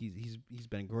 He's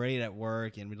been great at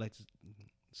work, and we'd like to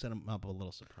set him up a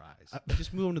little surprise.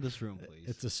 Just move him to this room, please.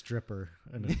 It's a stripper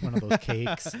and one of those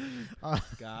cakes.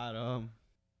 Got him.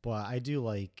 But I do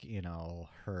like,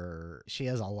 her. She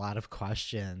has a lot of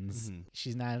questions.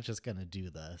 She's not just gonna do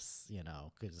this,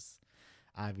 because.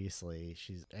 Obviously,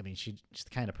 she's the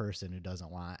kind of person who doesn't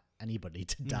want anybody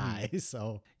to die.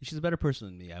 So she's a better person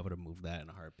than me. I would have moved that in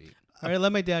a heartbeat. All right,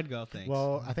 let my dad go. Thanks.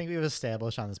 Well, I think we've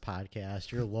established on this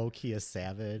podcast you're low key a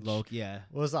savage. Yeah.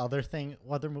 What was the other thing?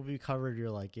 What other movie you covered?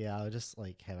 You're like, yeah, I'll just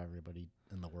like have everybody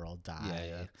in the world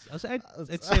die. Yeah.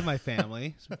 I'd save my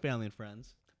family, some family and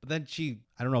friends. But then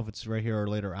I don't know if it's right here or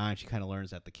later on, she kind of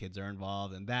learns that the kids are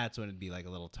involved, and that's when it'd be like a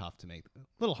little tough to make, a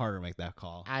little harder to make that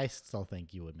call. I still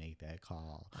think you would make that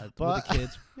call. But with the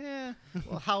kids, yeah.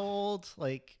 Well, how old?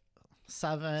 Like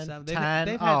 7, 10?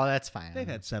 That's fine. They've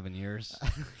had 7 years.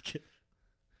 It's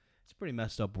a pretty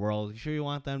messed up world. You sure you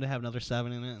want them to have another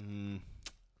 7 in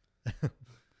it?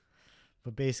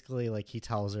 But basically, like, he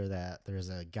tells her that there's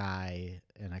a guy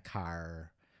in a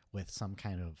car with some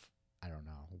kind of, I don't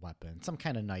know, weapon, some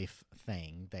kind of knife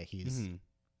thing that he's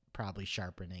probably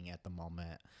sharpening at the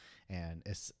moment. And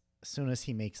as soon as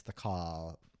he makes the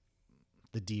call,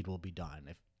 the deed will be done.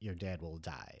 If your dad will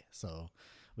die. So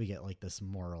we get like this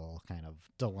moral kind of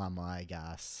dilemma, I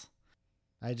guess.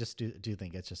 I just do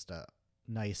think it's just a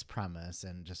nice premise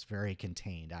and just very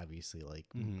contained, obviously, like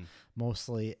Mhm.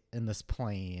 mostly in this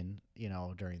plane,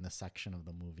 during this section of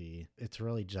the movie. It's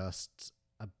really just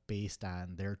based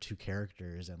on their two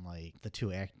characters and like the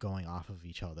two act going off of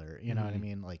each other. You know what I Mhm.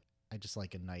 mean? Like, I just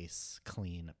like a nice,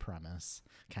 clean premise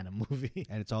kind of movie.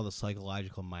 And it's all the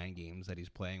psychological mind games that he's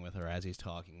playing with her as he's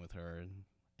talking with her, and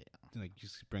like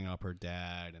just bringing up her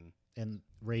dad. And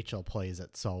Rachel plays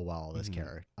it so well, this Mhm.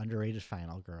 character. Underrated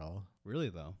final girl. Really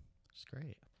though, She's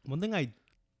great. one thing I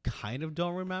kind of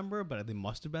don't remember, but they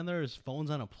must have been there, is phones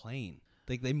on a plane.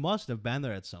 Like they must have been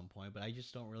there at some point, but I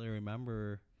just don't really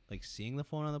remember like seeing the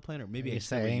phone on the plane, or maybe Are I you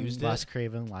just never saying used Wes it.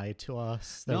 Craven lied to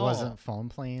us? There No. wasn't phone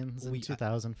planes in I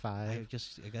 2005.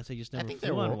 guess I just I never think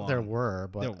flew on one. there were,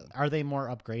 but There- are they more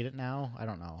upgraded now? I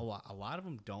don't know. A lot of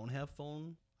them don't have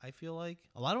phone. I feel like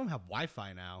a lot of them have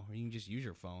Wi-Fi now, where you can just use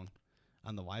your phone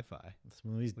on the Wi-Fi. This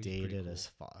movie's Which is pretty dated cool. as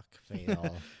fuck.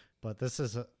 Fatal. But this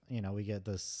is, we get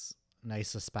this nice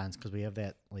suspense because we have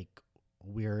that like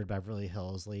weird Beverly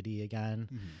Hills lady again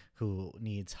who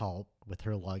needs help with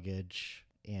her luggage,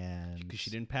 and Because she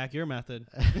didn't pack your method.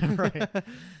 right.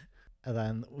 And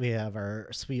then we have our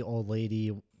sweet old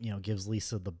lady, gives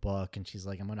Lisa the book, and she's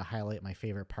like, I'm going to highlight my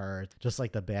favorite part, just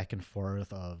like the back and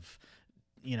forth of,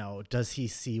 does he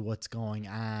see what's going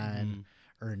on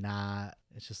or not?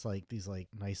 It's just like these like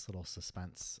nice little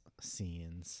suspense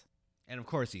scenes. And of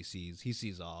course he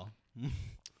sees all.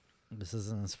 This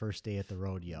isn't his first day at the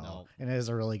rodeo. No. And it is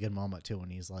a really good moment too when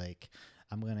he's like,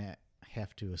 I'm going to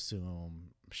have to assume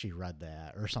she read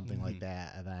that or something like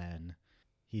that. And then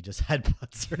he just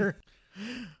headbutts her,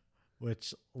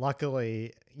 which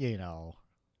luckily,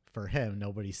 for him,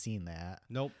 nobody's seen that.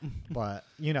 Nope. But,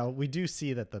 we do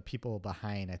see that the people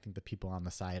behind, I think the people on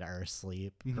the side are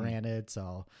asleep, granted.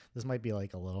 So this might be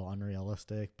like a little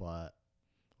unrealistic, but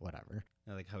whatever.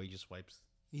 I like how he just wipes.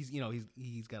 He's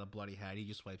got a bloody head. He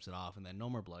just wipes it off, and then no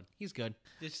more blood. He's good.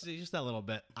 Just that little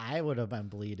bit. I would have been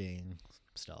bleeding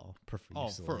still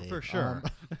profusely. Oh, for sure.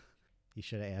 He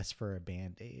should have asked for a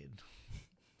Band-Aid.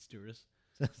 Stewardess.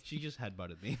 She just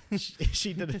headbutted me.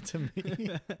 She did it to me.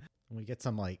 We get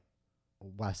some like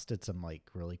Wes did some like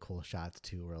really cool shots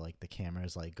too, where like the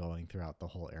camera's like going throughout the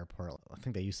whole airport. I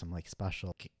think they use some like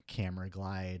special camera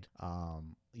glide,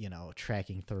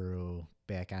 tracking through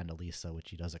back onto Lisa, which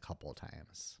he does a couple of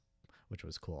times, which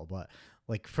was cool. But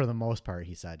like for the most part,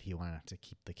 he said he wanted to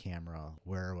keep the camera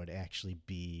where it would actually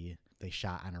be. They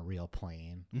shot on a real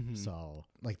plane, so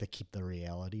like to keep the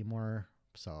reality more.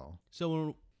 So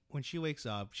when she wakes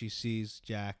up, she sees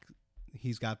Jack.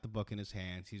 He's got the book in his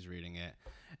hands. He's reading it,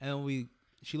 and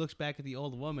she looks back at the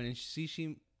old woman, and she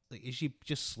sees is she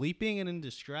just sleeping and in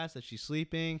distress that she's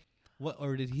sleeping? What,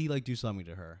 or did he like do something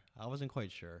to her? I wasn't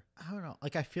quite sure. I don't know.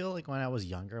 Like I feel like when I was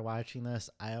younger watching this,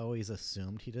 I always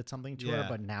assumed he did something to her, Yeah.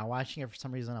 but now watching it for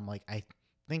some reason, I'm like, I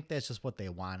think that's just what they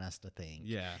want us to think.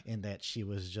 Yeah. And that she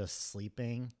was just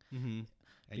sleeping, Mm-hmm.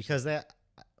 because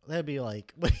that'd be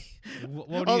like, What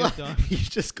would he have done? He's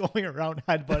just going around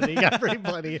headbutting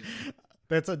everybody.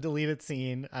 That's a deleted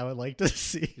scene. I would like to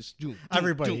see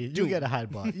everybody. You get a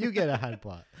headbutt. You get a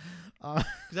headbutt.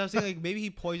 Because I was thinking like maybe he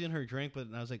poisoned her drink, but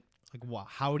I was like, wow,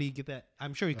 how would he get that?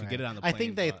 I'm sure he could get it on the plane. I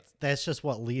think that's just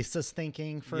what Lisa's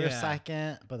thinking for a Yeah.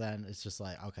 second, but then it's just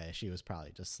like, okay, she was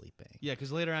probably just sleeping. Yeah,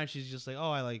 because later on she's just like,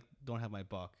 oh, I like don't have my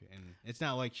book, and it's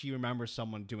not like she remembers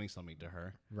someone doing something to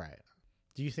her. Right.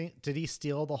 Do you think, did he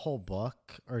steal the whole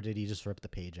book, or did he just rip the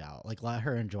page out? Like, let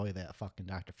her enjoy that fucking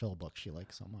Dr. Phil book she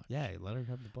likes so much. Yeah, let her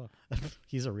have the book.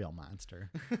 He's a real monster.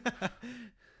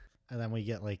 And then we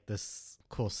get like this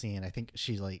cool scene. I think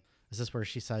she's like, is this where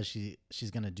she says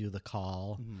she's gonna do the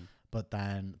call, but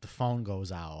then the phone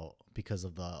goes out because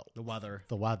of the weather.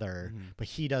 But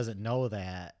he doesn't know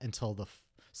that until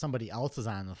somebody else is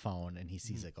on the phone and he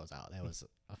sees it goes out. That was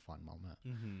a fun moment.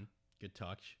 Mm-hmm. Good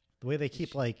touch. The way they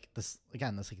keep like this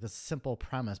simple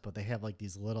premise, but they have like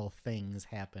these little things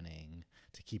happening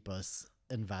to keep us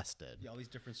invested. Yeah, all these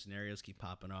different scenarios keep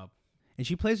popping up, and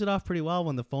she plays it off pretty well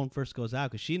when the phone first goes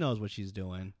out because she knows what she's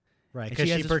doing. Right, And because she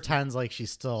has she this- pretends like she's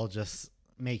still just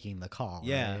making the call.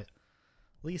 Yeah. Right?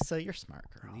 Lisa, you're smart,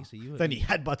 girl. Lisa, Then he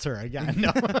headbutts her again.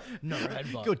 No, No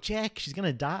headbutt. Go, Jack. She's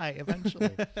gonna die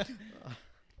eventually.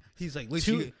 He's like,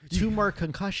 Lisa, two more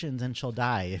concussions and she'll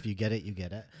die. If you get it, you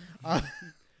get it.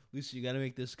 Lisa, you got to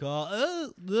make this call.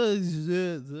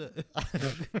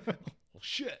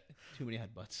 Shit. Too many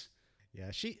headbutts.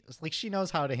 Yeah, she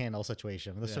knows how to handle a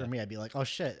situation. This Yeah. for me, I'd be like, oh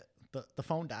shit, the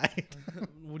phone died.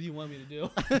 What do you want me to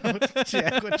do?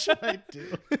 Jack, what should I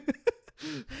do?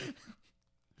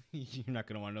 You're not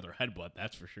going to want another headbutt,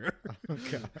 that's for sure. Oh,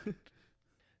 God.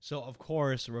 So, of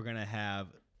course, we're going to have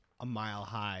a Mile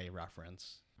High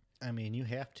reference. I mean, you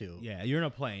have to. Yeah, you're in a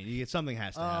plane. You get something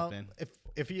has to happen.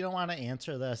 If you don't want to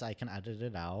answer this, I can edit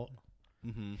it out.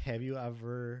 Mm-hmm. Have you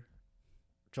ever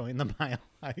joined the Mile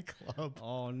High Club?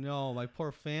 Oh no, my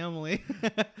poor family.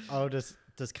 Oh, does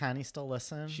Connie still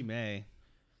listen? She may.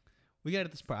 We got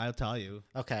at this part. I'll tell you.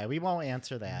 Okay, we won't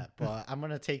answer that, but I'm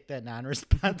gonna take that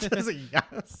non-response as a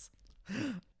yes.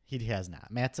 He has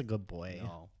not. Matt's a good boy.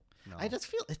 No. I just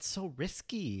feel it's so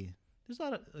risky. There's a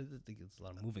lot of. I think it's a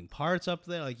lot of moving parts up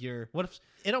there. Like what if?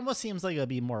 It almost seems like it'd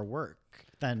be more work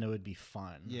than it would be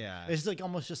fun. Yeah. It's like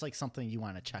almost just like something you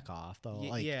want to check off though.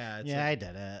 Like, yeah. Yeah, I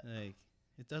did it. Like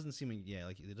it doesn't seem. Yeah.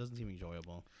 Like it doesn't seem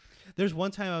enjoyable. There's one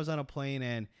time I was on a plane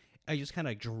and I just kind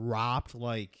of dropped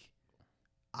like.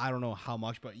 I don't know how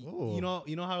much, but Ooh.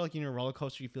 you know how like in your roller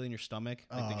coaster you feel in your stomach,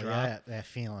 like Oh, the drop. yeah, that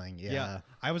feeling. Yeah.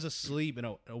 I was asleep and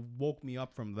it woke me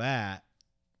up from that,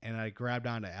 and I grabbed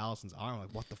onto Allison's arm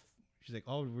like, "What the?" She's like,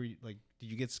 "Oh, were you, like,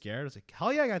 did you get scared?" I was like,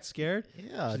 "Hell yeah, I got scared."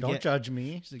 Yeah, She's don't like, judge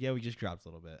me. She's like, "Yeah, we just dropped a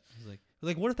little bit." I was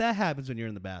like, what if that happens when you're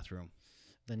in the bathroom?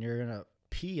 Then you're gonna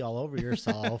pee all over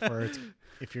yourself, or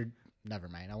if you're. Never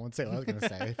mind. I won't say what I was gonna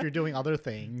say. If you're doing other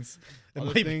things,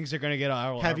 Other things are gonna get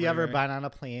out. Have you ever been on a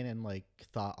plane and like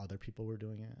thought other people were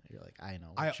doing it? You're like, I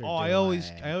know. What you're doing.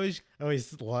 I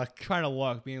always look. try to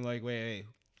look, being like, wait,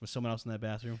 was someone else in that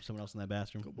bathroom? Someone else in that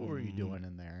bathroom? What were you doing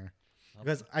in there?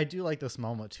 Because I do like this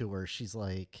moment too, where she's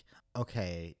like,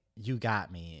 "Okay, you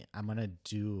got me. I'm gonna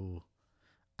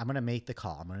make the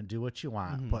call. I'm gonna do what you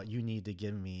want, but you need to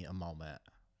give me a moment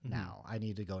now. I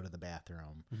need to go to the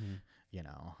bathroom." You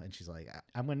know, and she's like,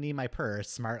 "I'm gonna need my purse."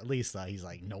 Smart Lisa. He's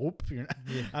like, "Nope, you're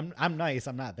not. I'm nice.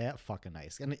 I'm not that fucking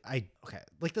nice." And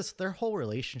like this. Their whole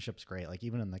relationship's great. Like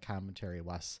even in the commentary,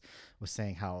 Wes was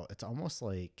saying how it's almost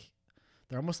like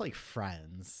they're almost like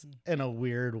friends in a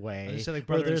weird way. Say like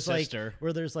brother and sister.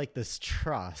 Where there's like this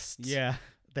trust, Yeah,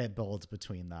 that builds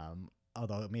between them.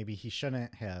 Although maybe he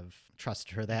shouldn't have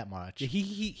trusted her that much. Yeah,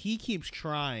 he keeps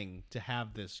trying to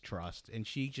have this trust, and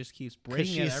she just keeps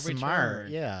breaking it she's every smart.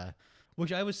 turn. Yeah.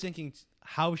 Which I was thinking,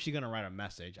 how is she gonna write a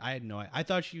message? I had no idea. I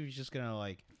thought she was just gonna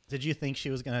like. Did you think she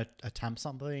was gonna attempt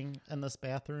something in this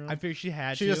bathroom? I figured she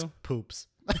had she to. just poops.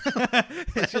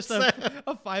 It's just a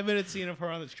 5-minute scene of her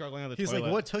on the struggling on the He's toilet.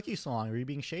 like, "What took you so long? Were you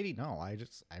being shady?" No, I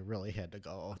really had to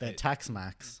go. That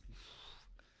Tex-Mex.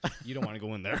 You don't want to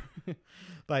go in there.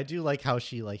 But I do like how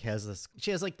she like has this.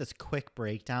 She has like this quick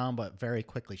breakdown, but very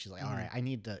quickly she's like, "All right, I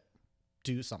need to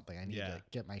do something. I need to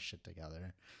get my shit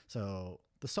together." So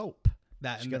the soap.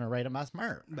 She's gonna write a mess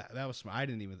smart. That was smart. I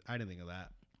didn't think of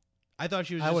that. I thought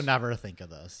she was. I would never think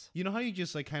of this. You know how you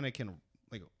just like kind of can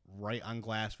like write on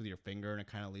glass with your finger and it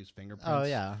kind of leaves fingerprints. Oh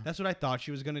yeah, that's what I thought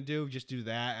she was gonna do. Just do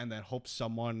that and then hope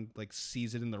someone like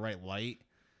sees it in the right light.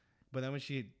 But then when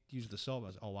she used the soap, I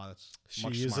was, oh wow, that's she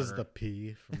much uses smarter. the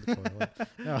pee from the toilet.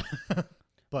 No.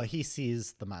 But he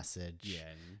sees the message.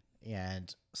 Yeah,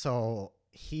 and so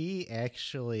he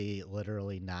actually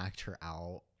literally knocked her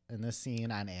out in this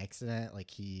scene on accident.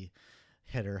 Like he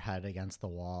hit her head against the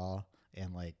wall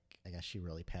and like I guess she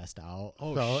really passed out.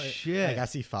 Oh so shit. I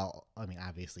guess he felt, I mean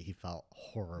obviously he felt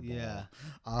horrible. Yeah.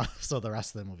 So the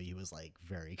rest of the movie he was like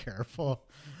very careful.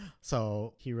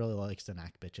 So he really likes to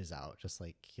knock bitches out, just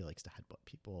like he likes to headbutt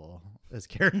people. His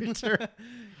character.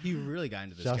 He really got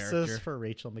into this Justice character. for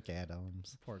Rachel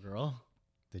McAdams. Poor girl.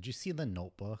 Did you see The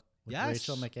Notebook with Yes.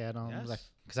 Rachel McAdams? Yes.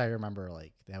 Because I remember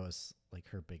like that was like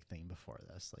her big thing before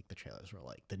this. Like the trailers were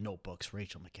like The Notebook's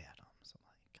Rachel McAdams. I'm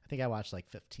like, I think I watched like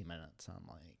 15 minutes. And I'm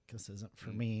like, this isn't for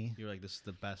me. You're like, this is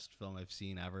the best film I've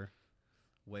seen ever.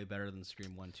 Way better than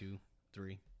Scream 1, 2,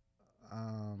 3.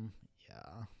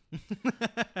 Yeah.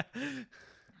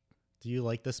 Do you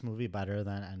like this movie better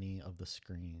than any of the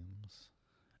Screams?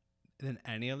 Than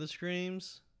any of the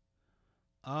Screams?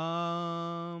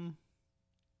 I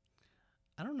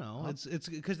don't know. It's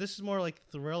because this is more like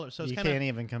thriller, so it's you kind of can't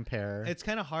even compare. it's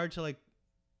kind of hard to like.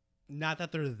 Not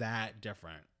that they're that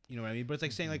different, you know what I mean? But it's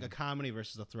like saying like a comedy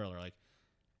versus a thriller. Like,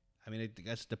 I mean, I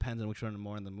guess it depends on which one I'm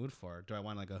more in the mood for. Do I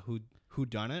want like a who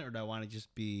done it, or do I want to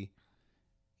just be,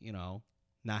 you know,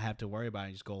 not have to worry about it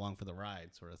and just go along for the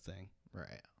ride sort of thing?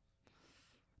 Right.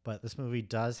 But this movie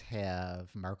does have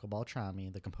Marco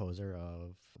Beltrami, the composer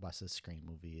of Wes's Scream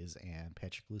movies, and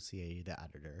Patrick Lussier, the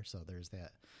editor. So there's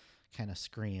that kind of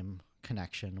Scream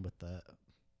connection with the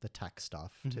tech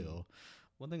stuff too.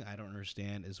 One thing I don't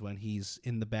understand is when he's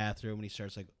in the bathroom and he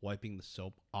starts like wiping the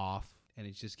soap off, and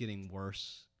it's just getting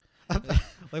worse.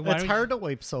 Like, It's hard to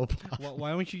wipe soap off.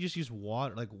 Why don't you just use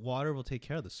water? Like, water will take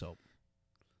care of the soap.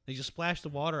 They just splash the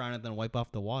water on it, then wipe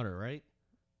off the water, right?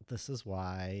 This is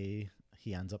why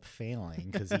he ends up failing,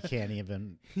 because he can't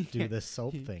even do this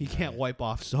soap thing. He can't right. wipe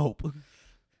off soap.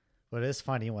 But it is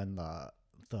funny when the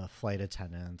the flight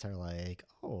attendants are like,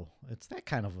 oh, it's that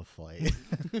kind of a flight.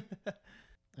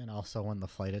 And also when the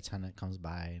flight attendant comes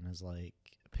by and is like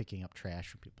picking up trash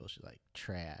from people, she's like,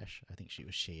 trash. I think she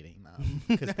was shading them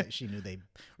because she knew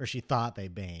she thought they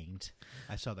banged.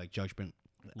 I saw that judgment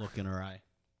look in her eye.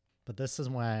 But this is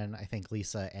when I think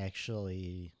Lisa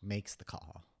actually makes the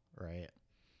call, right?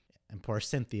 And poor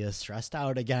Cynthia's stressed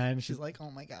out again. She's like,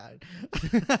 oh my God.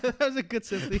 That was a good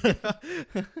Cynthia.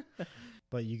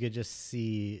 But you could just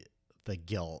see the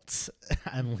guilt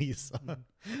on Lisa.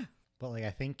 But like,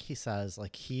 I think he says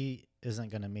like he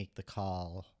isn't going to make the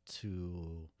call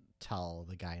to tell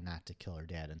the guy not to kill her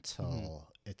dad until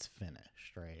it's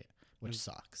finished, right? Which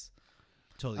sucks.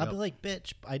 Totally. I'll be like,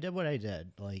 bitch, I did what I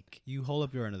did. Like, you hold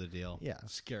up your end of the deal. Yeah.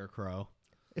 Scarecrow.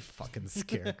 Fucking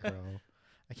scarecrow.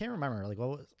 I can't remember. Like,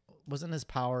 what wasn't his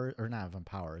power, or not even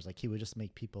powers? Like, he would just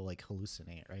make people like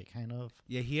hallucinate, right? Kind of.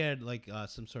 Yeah, he had like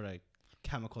some sort of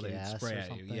chemical that he'd Gas spray or at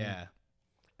you. something? Yeah.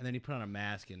 And then he put on a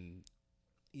mask and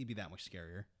he'd be that much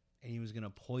scarier. And he was gonna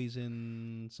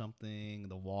poison something,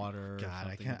 the water. God,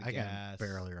 something with the I can gas.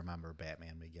 barely remember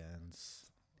Batman Begins.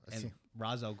 And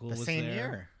Ra's al Ghul The was same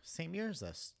there. same year as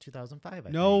this,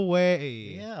 2005. No think. way.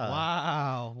 Yeah.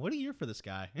 Wow. What a year for this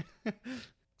guy.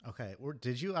 Okay.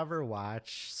 Did you ever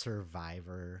watch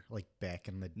Survivor like back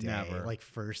in the day? Never. Like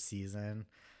first season?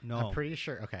 No. I'm pretty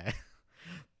sure. Okay.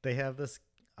 They have this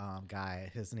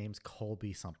guy. His name's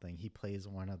Colby something. He plays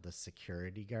one of the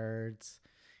security guards.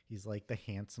 He's like the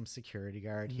handsome security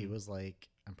guard. He was like,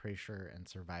 I'm pretty sure in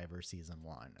Survivor season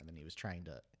 1, and then he was trying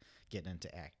to get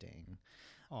into acting.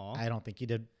 Aw. I don't think he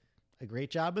did a great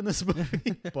job in this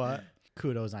movie, but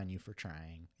kudos on you for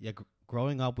trying. Yeah,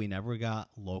 growing up, we never got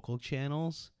local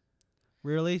channels.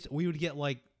 Really, so we would get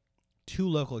like 2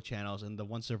 local channels, and the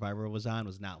one Survivor was on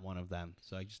was not one of them.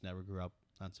 So I just never grew up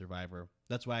on Survivor.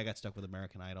 That's why I got stuck with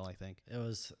American Idol, I think. It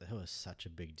was such a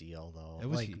big deal though. It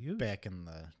was like huge. back in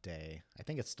the day. I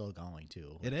think it's still going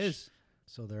too. It is.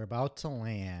 So they're about to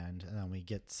land, and then we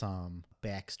get some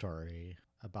backstory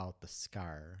about the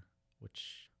scar,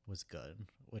 which was good.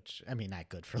 Which, I mean, not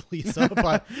good for Lisa,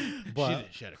 but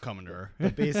She had it coming to her.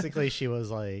 but basically she was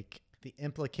like, the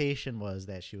implication was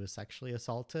that she was sexually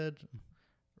assaulted,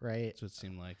 right? That's what it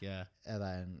seemed like, yeah. And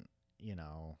then, you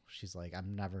know, she's like,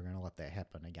 I'm never going to let that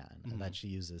happen again. And then she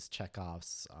uses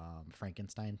Chekhov's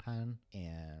Frankenstein pen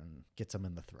and gets him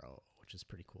in the throat, which is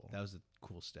pretty cool. That was a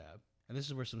cool stab. And this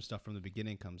is where some stuff from the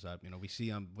beginning comes up. You know, we see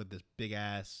them with this big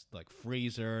ass like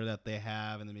freezer that they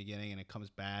have in the beginning, and it comes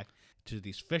back to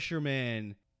these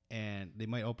fishermen, and they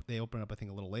open up I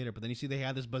think a little later, but then you see they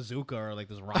have this bazooka or like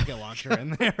this rocket launcher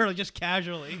in there, like just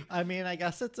casually. I mean, I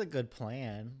guess it's a good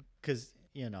plan because,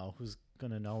 you know, who's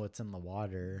going to know what's in the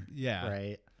water? Yeah.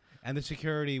 Right. And the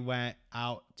security went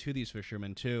out to these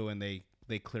fishermen too, and they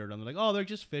cleared them. They're like, oh, they're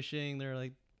just fishing. They're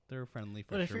friendly fishermen.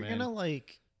 But if you're going to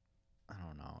like, I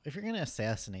don't know, if you're going to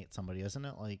assassinate somebody, isn't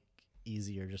it like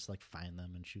easier just like find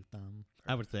them and shoot them?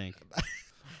 I would think.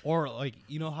 Or like,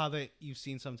 you know how you've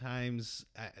seen sometimes,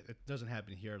 it doesn't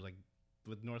happen here, like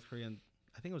with North Korean,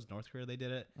 I think it was North Korea they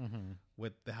did it,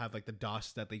 with they have like the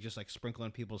dust that they just like sprinkle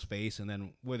on people's face, and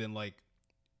then within like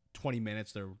 20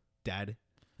 minutes they're dead,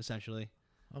 essentially.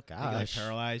 Oh They get, like, gosh.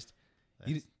 paralyzed.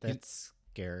 That's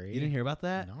scary. You didn't hear about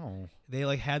that? No. They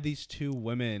like had these 2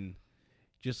 women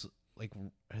just like,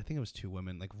 I think it was 2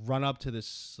 women, like run up to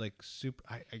this like super,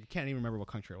 I can't even remember what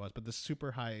country it was, but this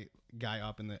super high guy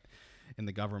up in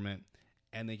the government,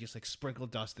 and they just like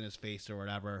sprinkled dust in his face or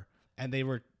whatever. And they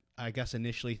were, I guess,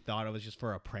 initially thought it was just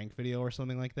for a prank video or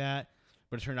something like that,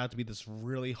 but it turned out to be this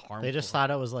really harmful. They just thought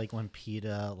it was like when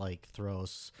PETA like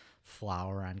throws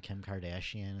flour on Kim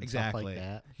Kardashian and stuff like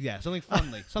that. Yeah, something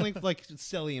fun, something like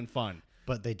silly and fun.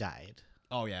 But they died.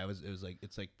 Oh yeah, it was like,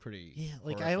 it's like pretty. Yeah,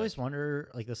 like horrific. I always wonder,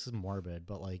 like this is morbid,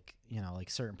 but like, you know, like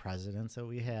certain presidents that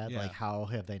we had, Yeah. like how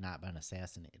have they not been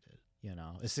assassinated? You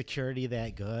know, is security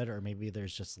that good, or maybe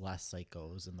there's just less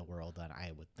psychos in the world than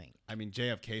I would think. I mean,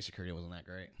 JFK security wasn't that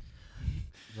great.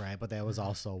 Right, but that was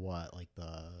also what, like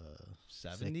the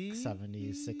 70s,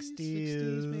 70s, 60s,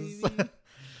 60s. maybe.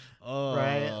 Oh,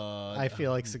 Right. I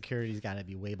feel like security's got to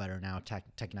be way better now,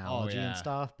 technology yeah. and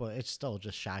stuff. But it's still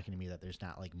just shocking to me that there's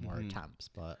not like more attempts.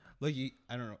 But like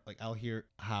I don't know, like I'll hear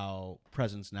how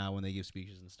presidents now when they give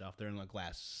speeches and stuff, they're in a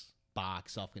glass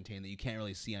box, self-contained, that you can't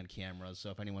really see on cameras.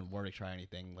 So if anyone were to try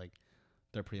anything, like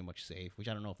they're pretty much safe. Which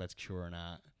I don't know if that's true or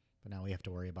not. But now we have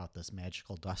to worry about this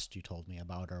magical dust you told me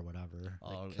about or whatever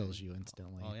that kills you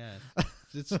instantly. Oh yeah,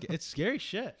 it's scary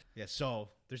shit. Yeah. So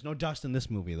there's no dust in this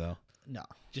movie though. No.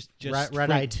 Just Red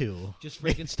Eye 2. Just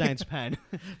Frankenstein's pen.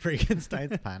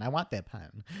 Frankenstein's pen. I want that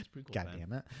pen. It's pretty cool. God pen.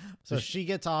 damn it. So she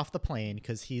gets off the plane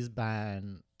because he's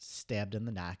been stabbed in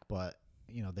the neck, but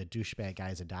the douchebag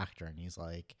guy's a doctor, and he's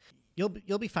like, You'll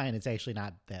be fine. It's actually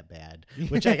not that bad.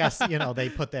 Which I guess they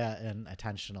put that in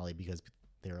intentionally because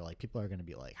they were like, people are going to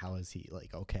be like, how is he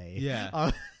like okay? Yeah.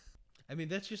 I mean,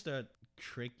 that's just a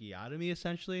tracheotomy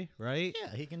essentially, right?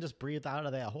 Yeah, he can just breathe out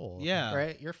of that hole. Yeah.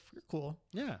 Right? You're cool.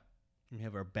 Yeah. We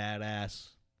have our badass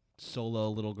solo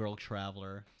little girl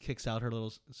traveler kicks out her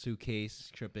little suitcase,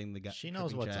 tripping the guy. She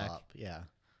knows what's Jack. up. Yeah.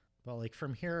 But like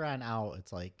from here on out,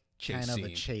 it's like Chase kind of a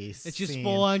scene. chase. It's just scene.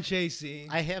 full on chase scene.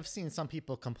 I have seen some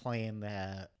people complain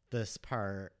that this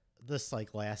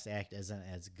like last act isn't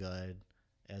as good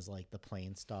as like the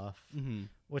plane stuff,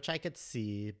 which I could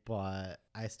see, but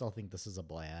I still think this is a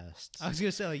blast. I was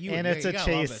gonna say like it's a gotta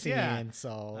chase love it. scene, Yeah.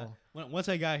 so once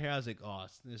I got here, I was like, oh,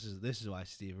 this is why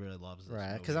Steve really loves this.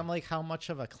 right, because I'm like, how much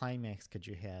of a climax could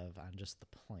you have on just the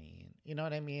plane? You know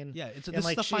what I mean? Yeah, this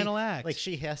like is the final act. Like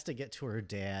she has to get to her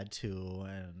dad too,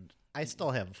 and I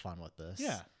still have fun with this.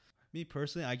 Yeah, me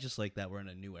personally, I just like that we're in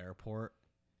a new airport.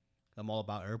 I'm all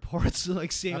about airports.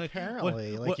 Like seeing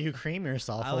apparently, what, you cream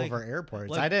yourself I like- over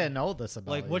airports. like- I didn't know this about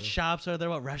like what you. shops are there,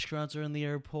 what restaurants are in the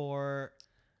airport.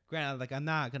 Granted, like I'm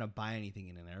not gonna buy anything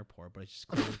in an airport, but it's just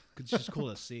cool. It's just cool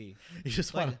to see. You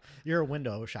just like- want you're a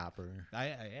window shopper. I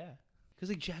yeah, because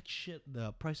they jack shit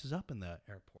the prices up in the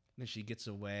airport. And then she gets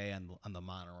away on the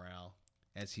monorail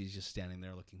as he's just standing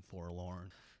there looking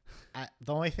forlorn.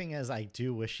 The only thing is, I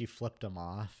do wish she flipped him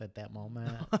off at that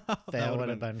moment. That That would've would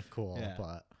have been cool, yeah.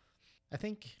 but I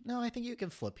think you can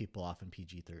flip people off in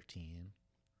PG-13,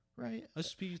 right?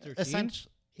 That's PG-13.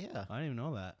 Yeah, I didn't even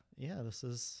know that. yeah. This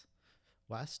is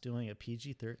Wes doing a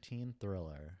PG-13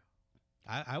 thriller.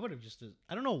 I would have just.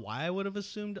 I don't know why I would have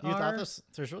assumed You R. thought this?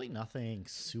 There's really nothing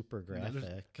super No,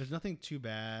 graphic. there's nothing too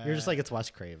bad. You're just like, it's Wes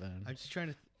Craven. I'm just trying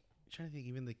to think.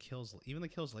 Even the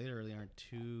kills later really aren't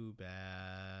too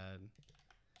bad.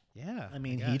 Yeah, I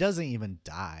mean, guess. he doesn't even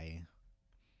die,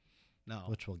 No.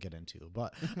 which we'll get into.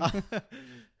 But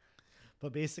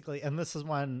but basically, and this is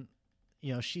when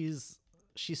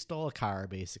she stole a car.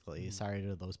 Basically, sorry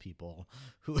to those people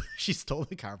who she stole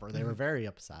the car for. They were very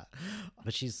upset.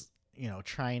 But she's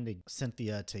trying to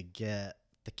Cynthia to get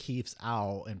the Keefs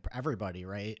out and everybody,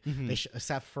 right? They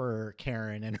except for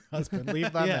Karen and her husband,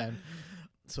 leave them Yeah. in.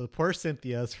 So poor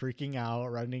Cynthia's freaking out,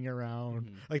 running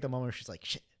around. Like the moment where she's like,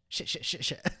 shit.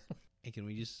 And can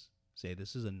we just say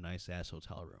this is a nice ass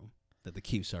hotel room that the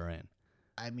Keefs are in?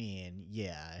 I mean,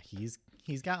 yeah, he's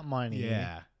got money.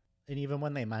 Yeah. And even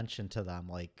when they mentioned to them,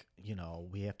 like,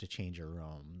 we have to change your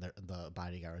room, the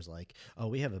bodyguard was like, oh,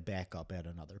 we have a backup at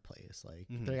another place. Like,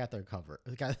 they got their cover.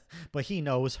 But he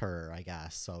knows her, I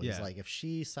guess. So he's Yeah. like, if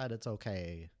she said it's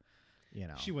okay,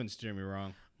 She wouldn't steer me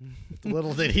wrong.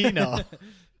 little did he know.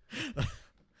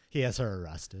 He has her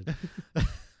arrested.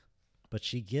 But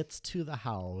she gets to the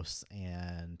house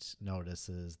and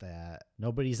notices that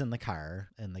nobody's in the car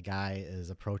and the guy is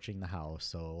approaching the house.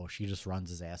 So she just runs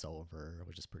his ass over,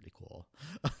 which is pretty cool.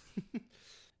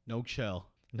 No chill.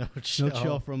 No No chill.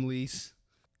 chill from Lise.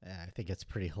 Yeah, I think it's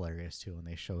pretty hilarious too when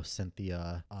they show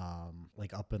Cynthia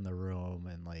like up in the room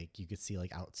and like you could see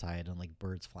like outside and like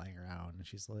birds flying around and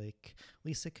she's like,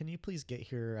 Lisa, can you please get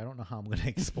here? I don't know how I'm gonna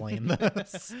explain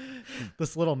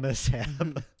this little mishap.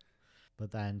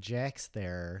 But then Jack's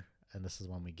there and this is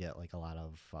when we get like a lot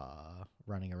of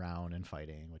running around and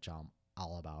fighting, which I'm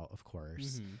all about, of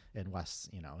course. And Wes,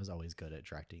 is always good at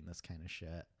directing this kind of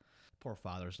shit. Poor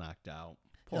father's knocked out.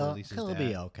 Poor Lisa's He'll dad.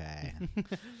 be okay.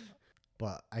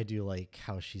 But I do like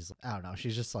how she's, I don't know,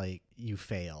 she's just like, you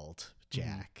failed,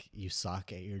 Jack. You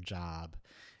suck at your job.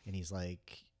 And he's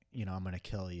like, I'm going to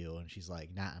kill you. And she's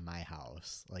like, not in my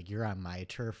house. Like, you're on my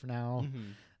turf now.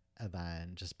 And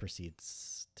then just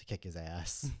proceeds to kick his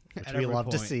ass, which At we every love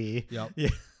to point. see. Yep. Yeah.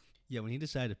 Yeah, when he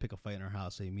decided to pick a fight in her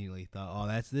house, I immediately thought, "Oh,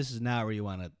 this is not where you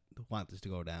want this to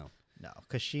go down." No,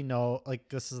 because like,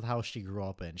 this is how she grew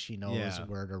up in. She knows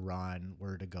where to run,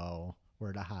 where to go,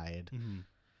 where to hide.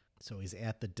 So he's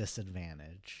at the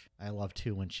disadvantage. I love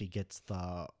too when she gets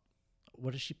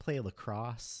what does she play,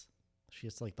 lacrosse? She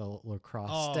gets like the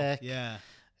lacrosse stick. Yeah.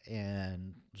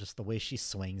 And just the way she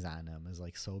swings on him is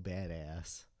like so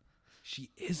badass.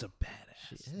 She is a badass.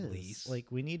 She is. Lise. Like,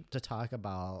 we need to talk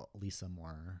about Lisa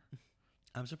more.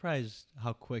 I'm surprised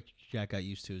how quick Jack got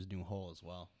used to his new hole as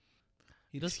well.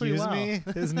 He does pretty Excuse well. me?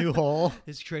 His new hole?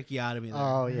 His tracheotomy there.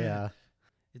 Oh, yeah.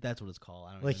 That's what it's called.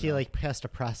 I don't Like even he know. like has to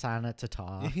press on it to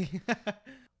talk.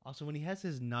 Also, when he has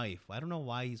his knife, I don't know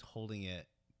why he's holding it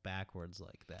backwards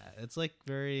like that. It's like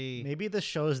very. Maybe this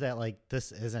shows that like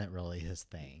this isn't really his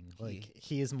thing. Like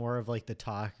he is more of like the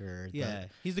talker. Yeah,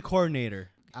 he's the coordinator.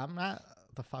 I'm not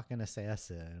the fucking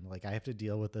assassin. Like I have to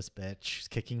deal with this bitch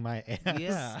kicking my ass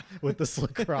Yeah. with this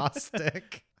lacrosse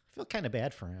stick. I feel kind of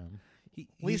bad for him.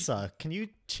 Lisa, can you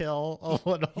chill a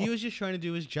little? He was just trying to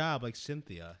do his job like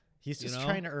Cynthia. He's just you know?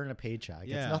 trying to earn a paycheck.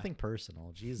 Yeah. It's nothing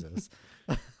personal. Jesus.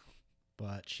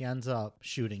 But she ends up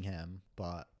shooting him.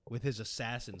 But With his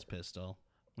assassin's pistol,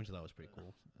 which I thought was pretty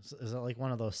cool. is it like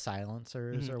one of those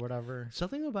silencers or whatever?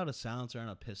 Something about a silencer on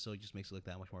a pistol just makes it look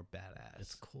that much more badass.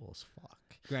 It's cool as fuck.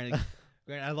 Granted,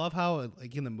 I love how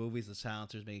like in the movies the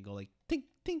silencers make it go like tink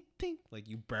tink tink, like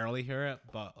you barely hear it,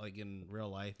 but like in real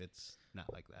life it's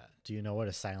not like that. Do you know what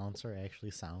a silencer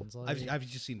actually sounds like? I've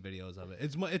just seen videos of it.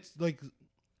 It's like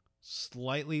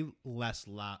slightly less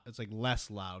loud. It's like less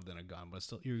loud than a gun, but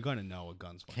still you're gonna know a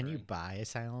gun's firing. Can you buy a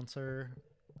silencer?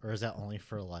 Or is that only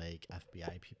for like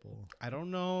FBI people? I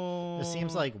don't know. It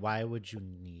seems like why would you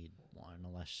need one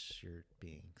unless you're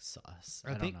being sus?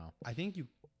 I don't know. I think you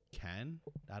can.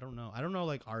 I don't know. I don't know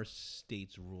like our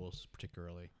state's rules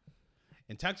particularly.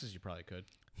 In Texas, you probably could.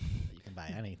 You can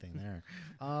buy anything there.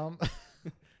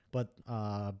 But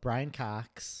Brian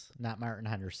Cox, not Martin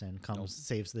Henderson, comes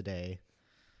saves the day.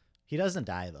 He doesn't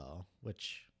die though,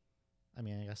 which I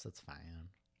mean, I guess that's fine.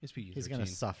 It's PG-13. He's gonna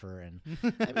suffer, and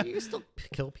I mean, you can still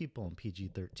kill people in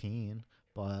PG-13,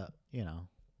 but you know,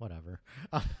 whatever.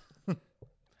 I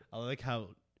like how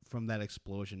from that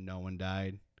explosion, no one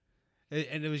died,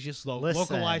 and it was just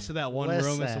localized to that one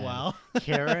room as well.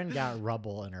 Karen got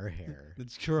rubble in her hair.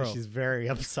 It's true. She's very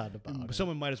upset about it.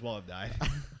 Someone might as well have died.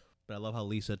 But I love how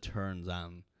Lisa turns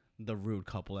on the rude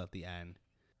couple at the end.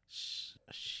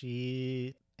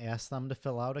 She asked them to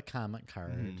fill out a comment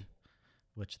card,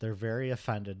 which they're very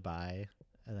offended by.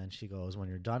 And then she goes, when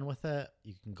you're done with it,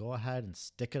 you can go ahead and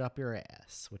stick it up your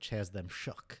ass, which has them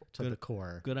shook to the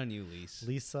core. Good on you, Lisa.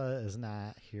 Lisa is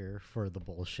not here for the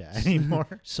bullshit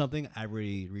anymore. Something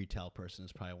every retail person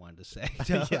has probably wanted to say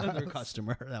to their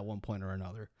customer at one point or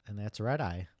another. And that's Red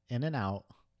Eye. In and out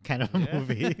kind of a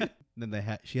movie.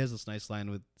 Then she has this nice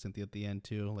line with Cynthia at the end,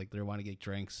 too. Like, they want to get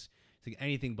drinks. It's like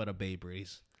anything but a Bay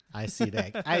Breeze. I see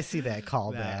that. I see that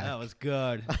callback. That was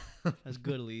good. That's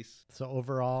good, Elise. So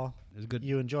overall, it was good.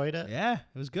 You enjoyed it? Yeah,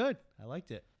 it was good. I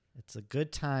liked it. It's a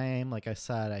good time. Like I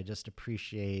said, I just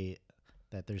appreciate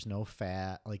that there's no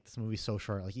fat. Like this movie's so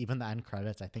short. Like even the end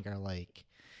credits, I think are like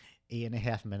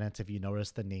 8.5 minutes. If you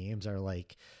notice, the names are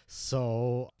like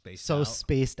so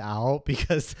spaced out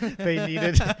because they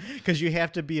needed because you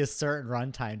have to be a certain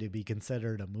runtime to be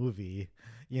considered a movie.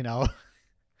 You know.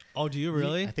 Oh, do you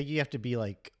really? I think you have to be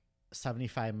like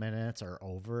 75 minutes or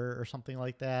over or something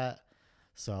like that.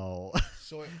 So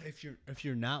if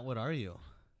you're not, what are you?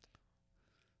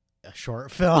 A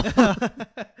short film.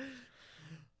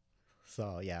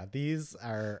 So yeah, these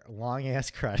are long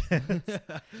ass credits.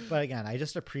 But again, I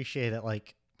just appreciate it.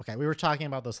 Like, okay, we were talking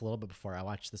about this a little bit before. I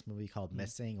watched this movie called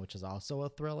Missing, which is also a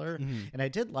thriller, and I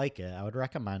did like it. I would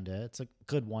recommend it. It's a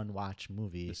good one-watch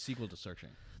movie. The sequel to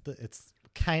Searching. It's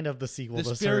kind of the sequel to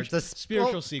the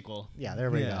spiritual sequel. Yeah, there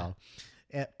we go.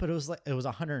 But it was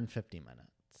 150 minutes.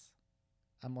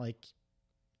 I'm like,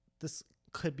 this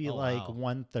could be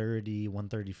 130,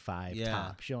 135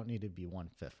 tops. You don't need to be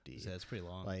 150. Yeah, it's pretty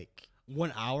long. Like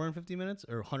 1 hour and 50 minutes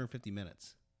or 150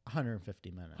 minutes?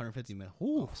 150 minutes. 150 minutes.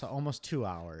 Ooh. So almost 2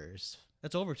 hours.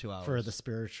 That's over 2 hours. For the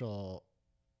spiritual.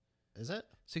 Is it?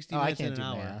 60 minutes I can't in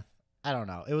an do hour. math. I don't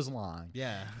know. It was long.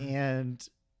 Yeah. And,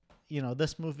 you know,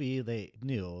 this movie, they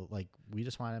knew, like, we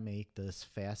just want to make this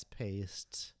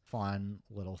fast-paced, fun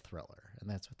little thriller. And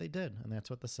that's what they did. And that's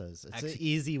what this is. It's an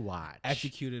easy watch.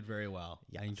 Executed very well.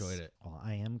 Yes. I enjoyed it. Well,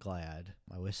 I am glad.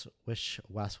 I wish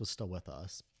Wes was still with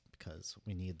us because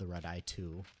we need the Red Eye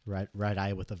 2. Red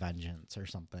Eye with a Vengeance or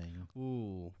something.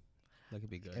 Ooh, that could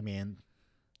be good. I mean,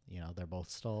 you know, they're both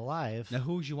still alive. Now,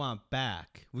 who would you want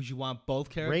back? Would you want both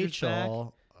characters back?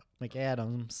 Rachel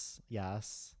McAdams,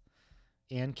 yes.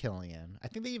 And Killian. I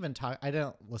think they even talk. I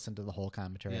didn't listen to the whole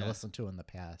commentary. I listened to it in the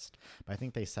past, but I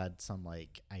think they said some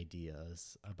like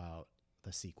ideas about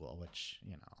the sequel, which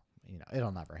you know,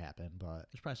 it'll never happen. But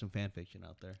there's probably some fan fiction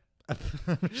out there.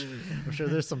 I'm sure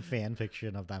there's some fan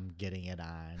fiction of them getting it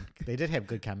on. They did have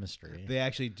good chemistry. They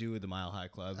actually do the Mile High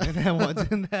Club, and that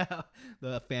one's in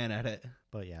the fan edit.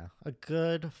 But yeah, a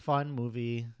good fun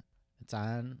movie. It's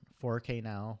on 4K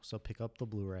now, so pick up the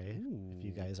Blu-ray if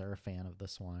you guys are a fan of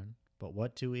this one. But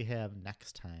what do we have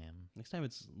next time? Next time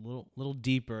it's a little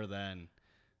deeper than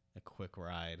a quick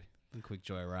ride. quick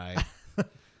joyride.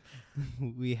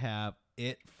 We have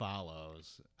It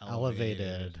Follows.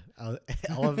 Elevated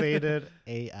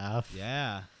AF.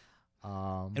 Yeah.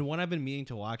 And one I've been meaning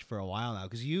to watch for a while now,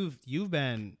 because you've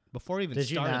been, before we even Did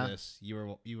you started not? this,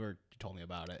 you told me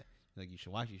about it. Like, you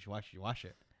should watch it. You should watch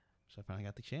it. So I finally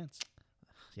got the chance.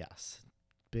 Yes.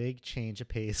 Big change of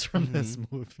pace from this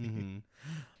movie.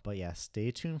 But yeah,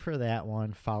 stay tuned for that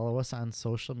one. Follow us on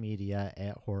social media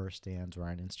at Horror Stands. We're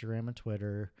on Instagram and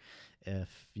Twitter.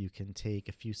 If you can take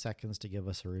a few seconds to give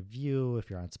us a review, if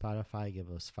you're on Spotify, give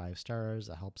us 5 stars.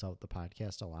 That helps out the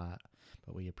podcast a lot.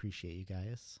 But we appreciate you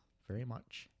guys very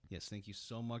much. Yes, thank you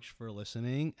so much for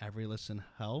listening. Every listen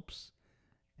helps.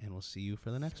 And we'll see you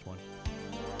for the next one.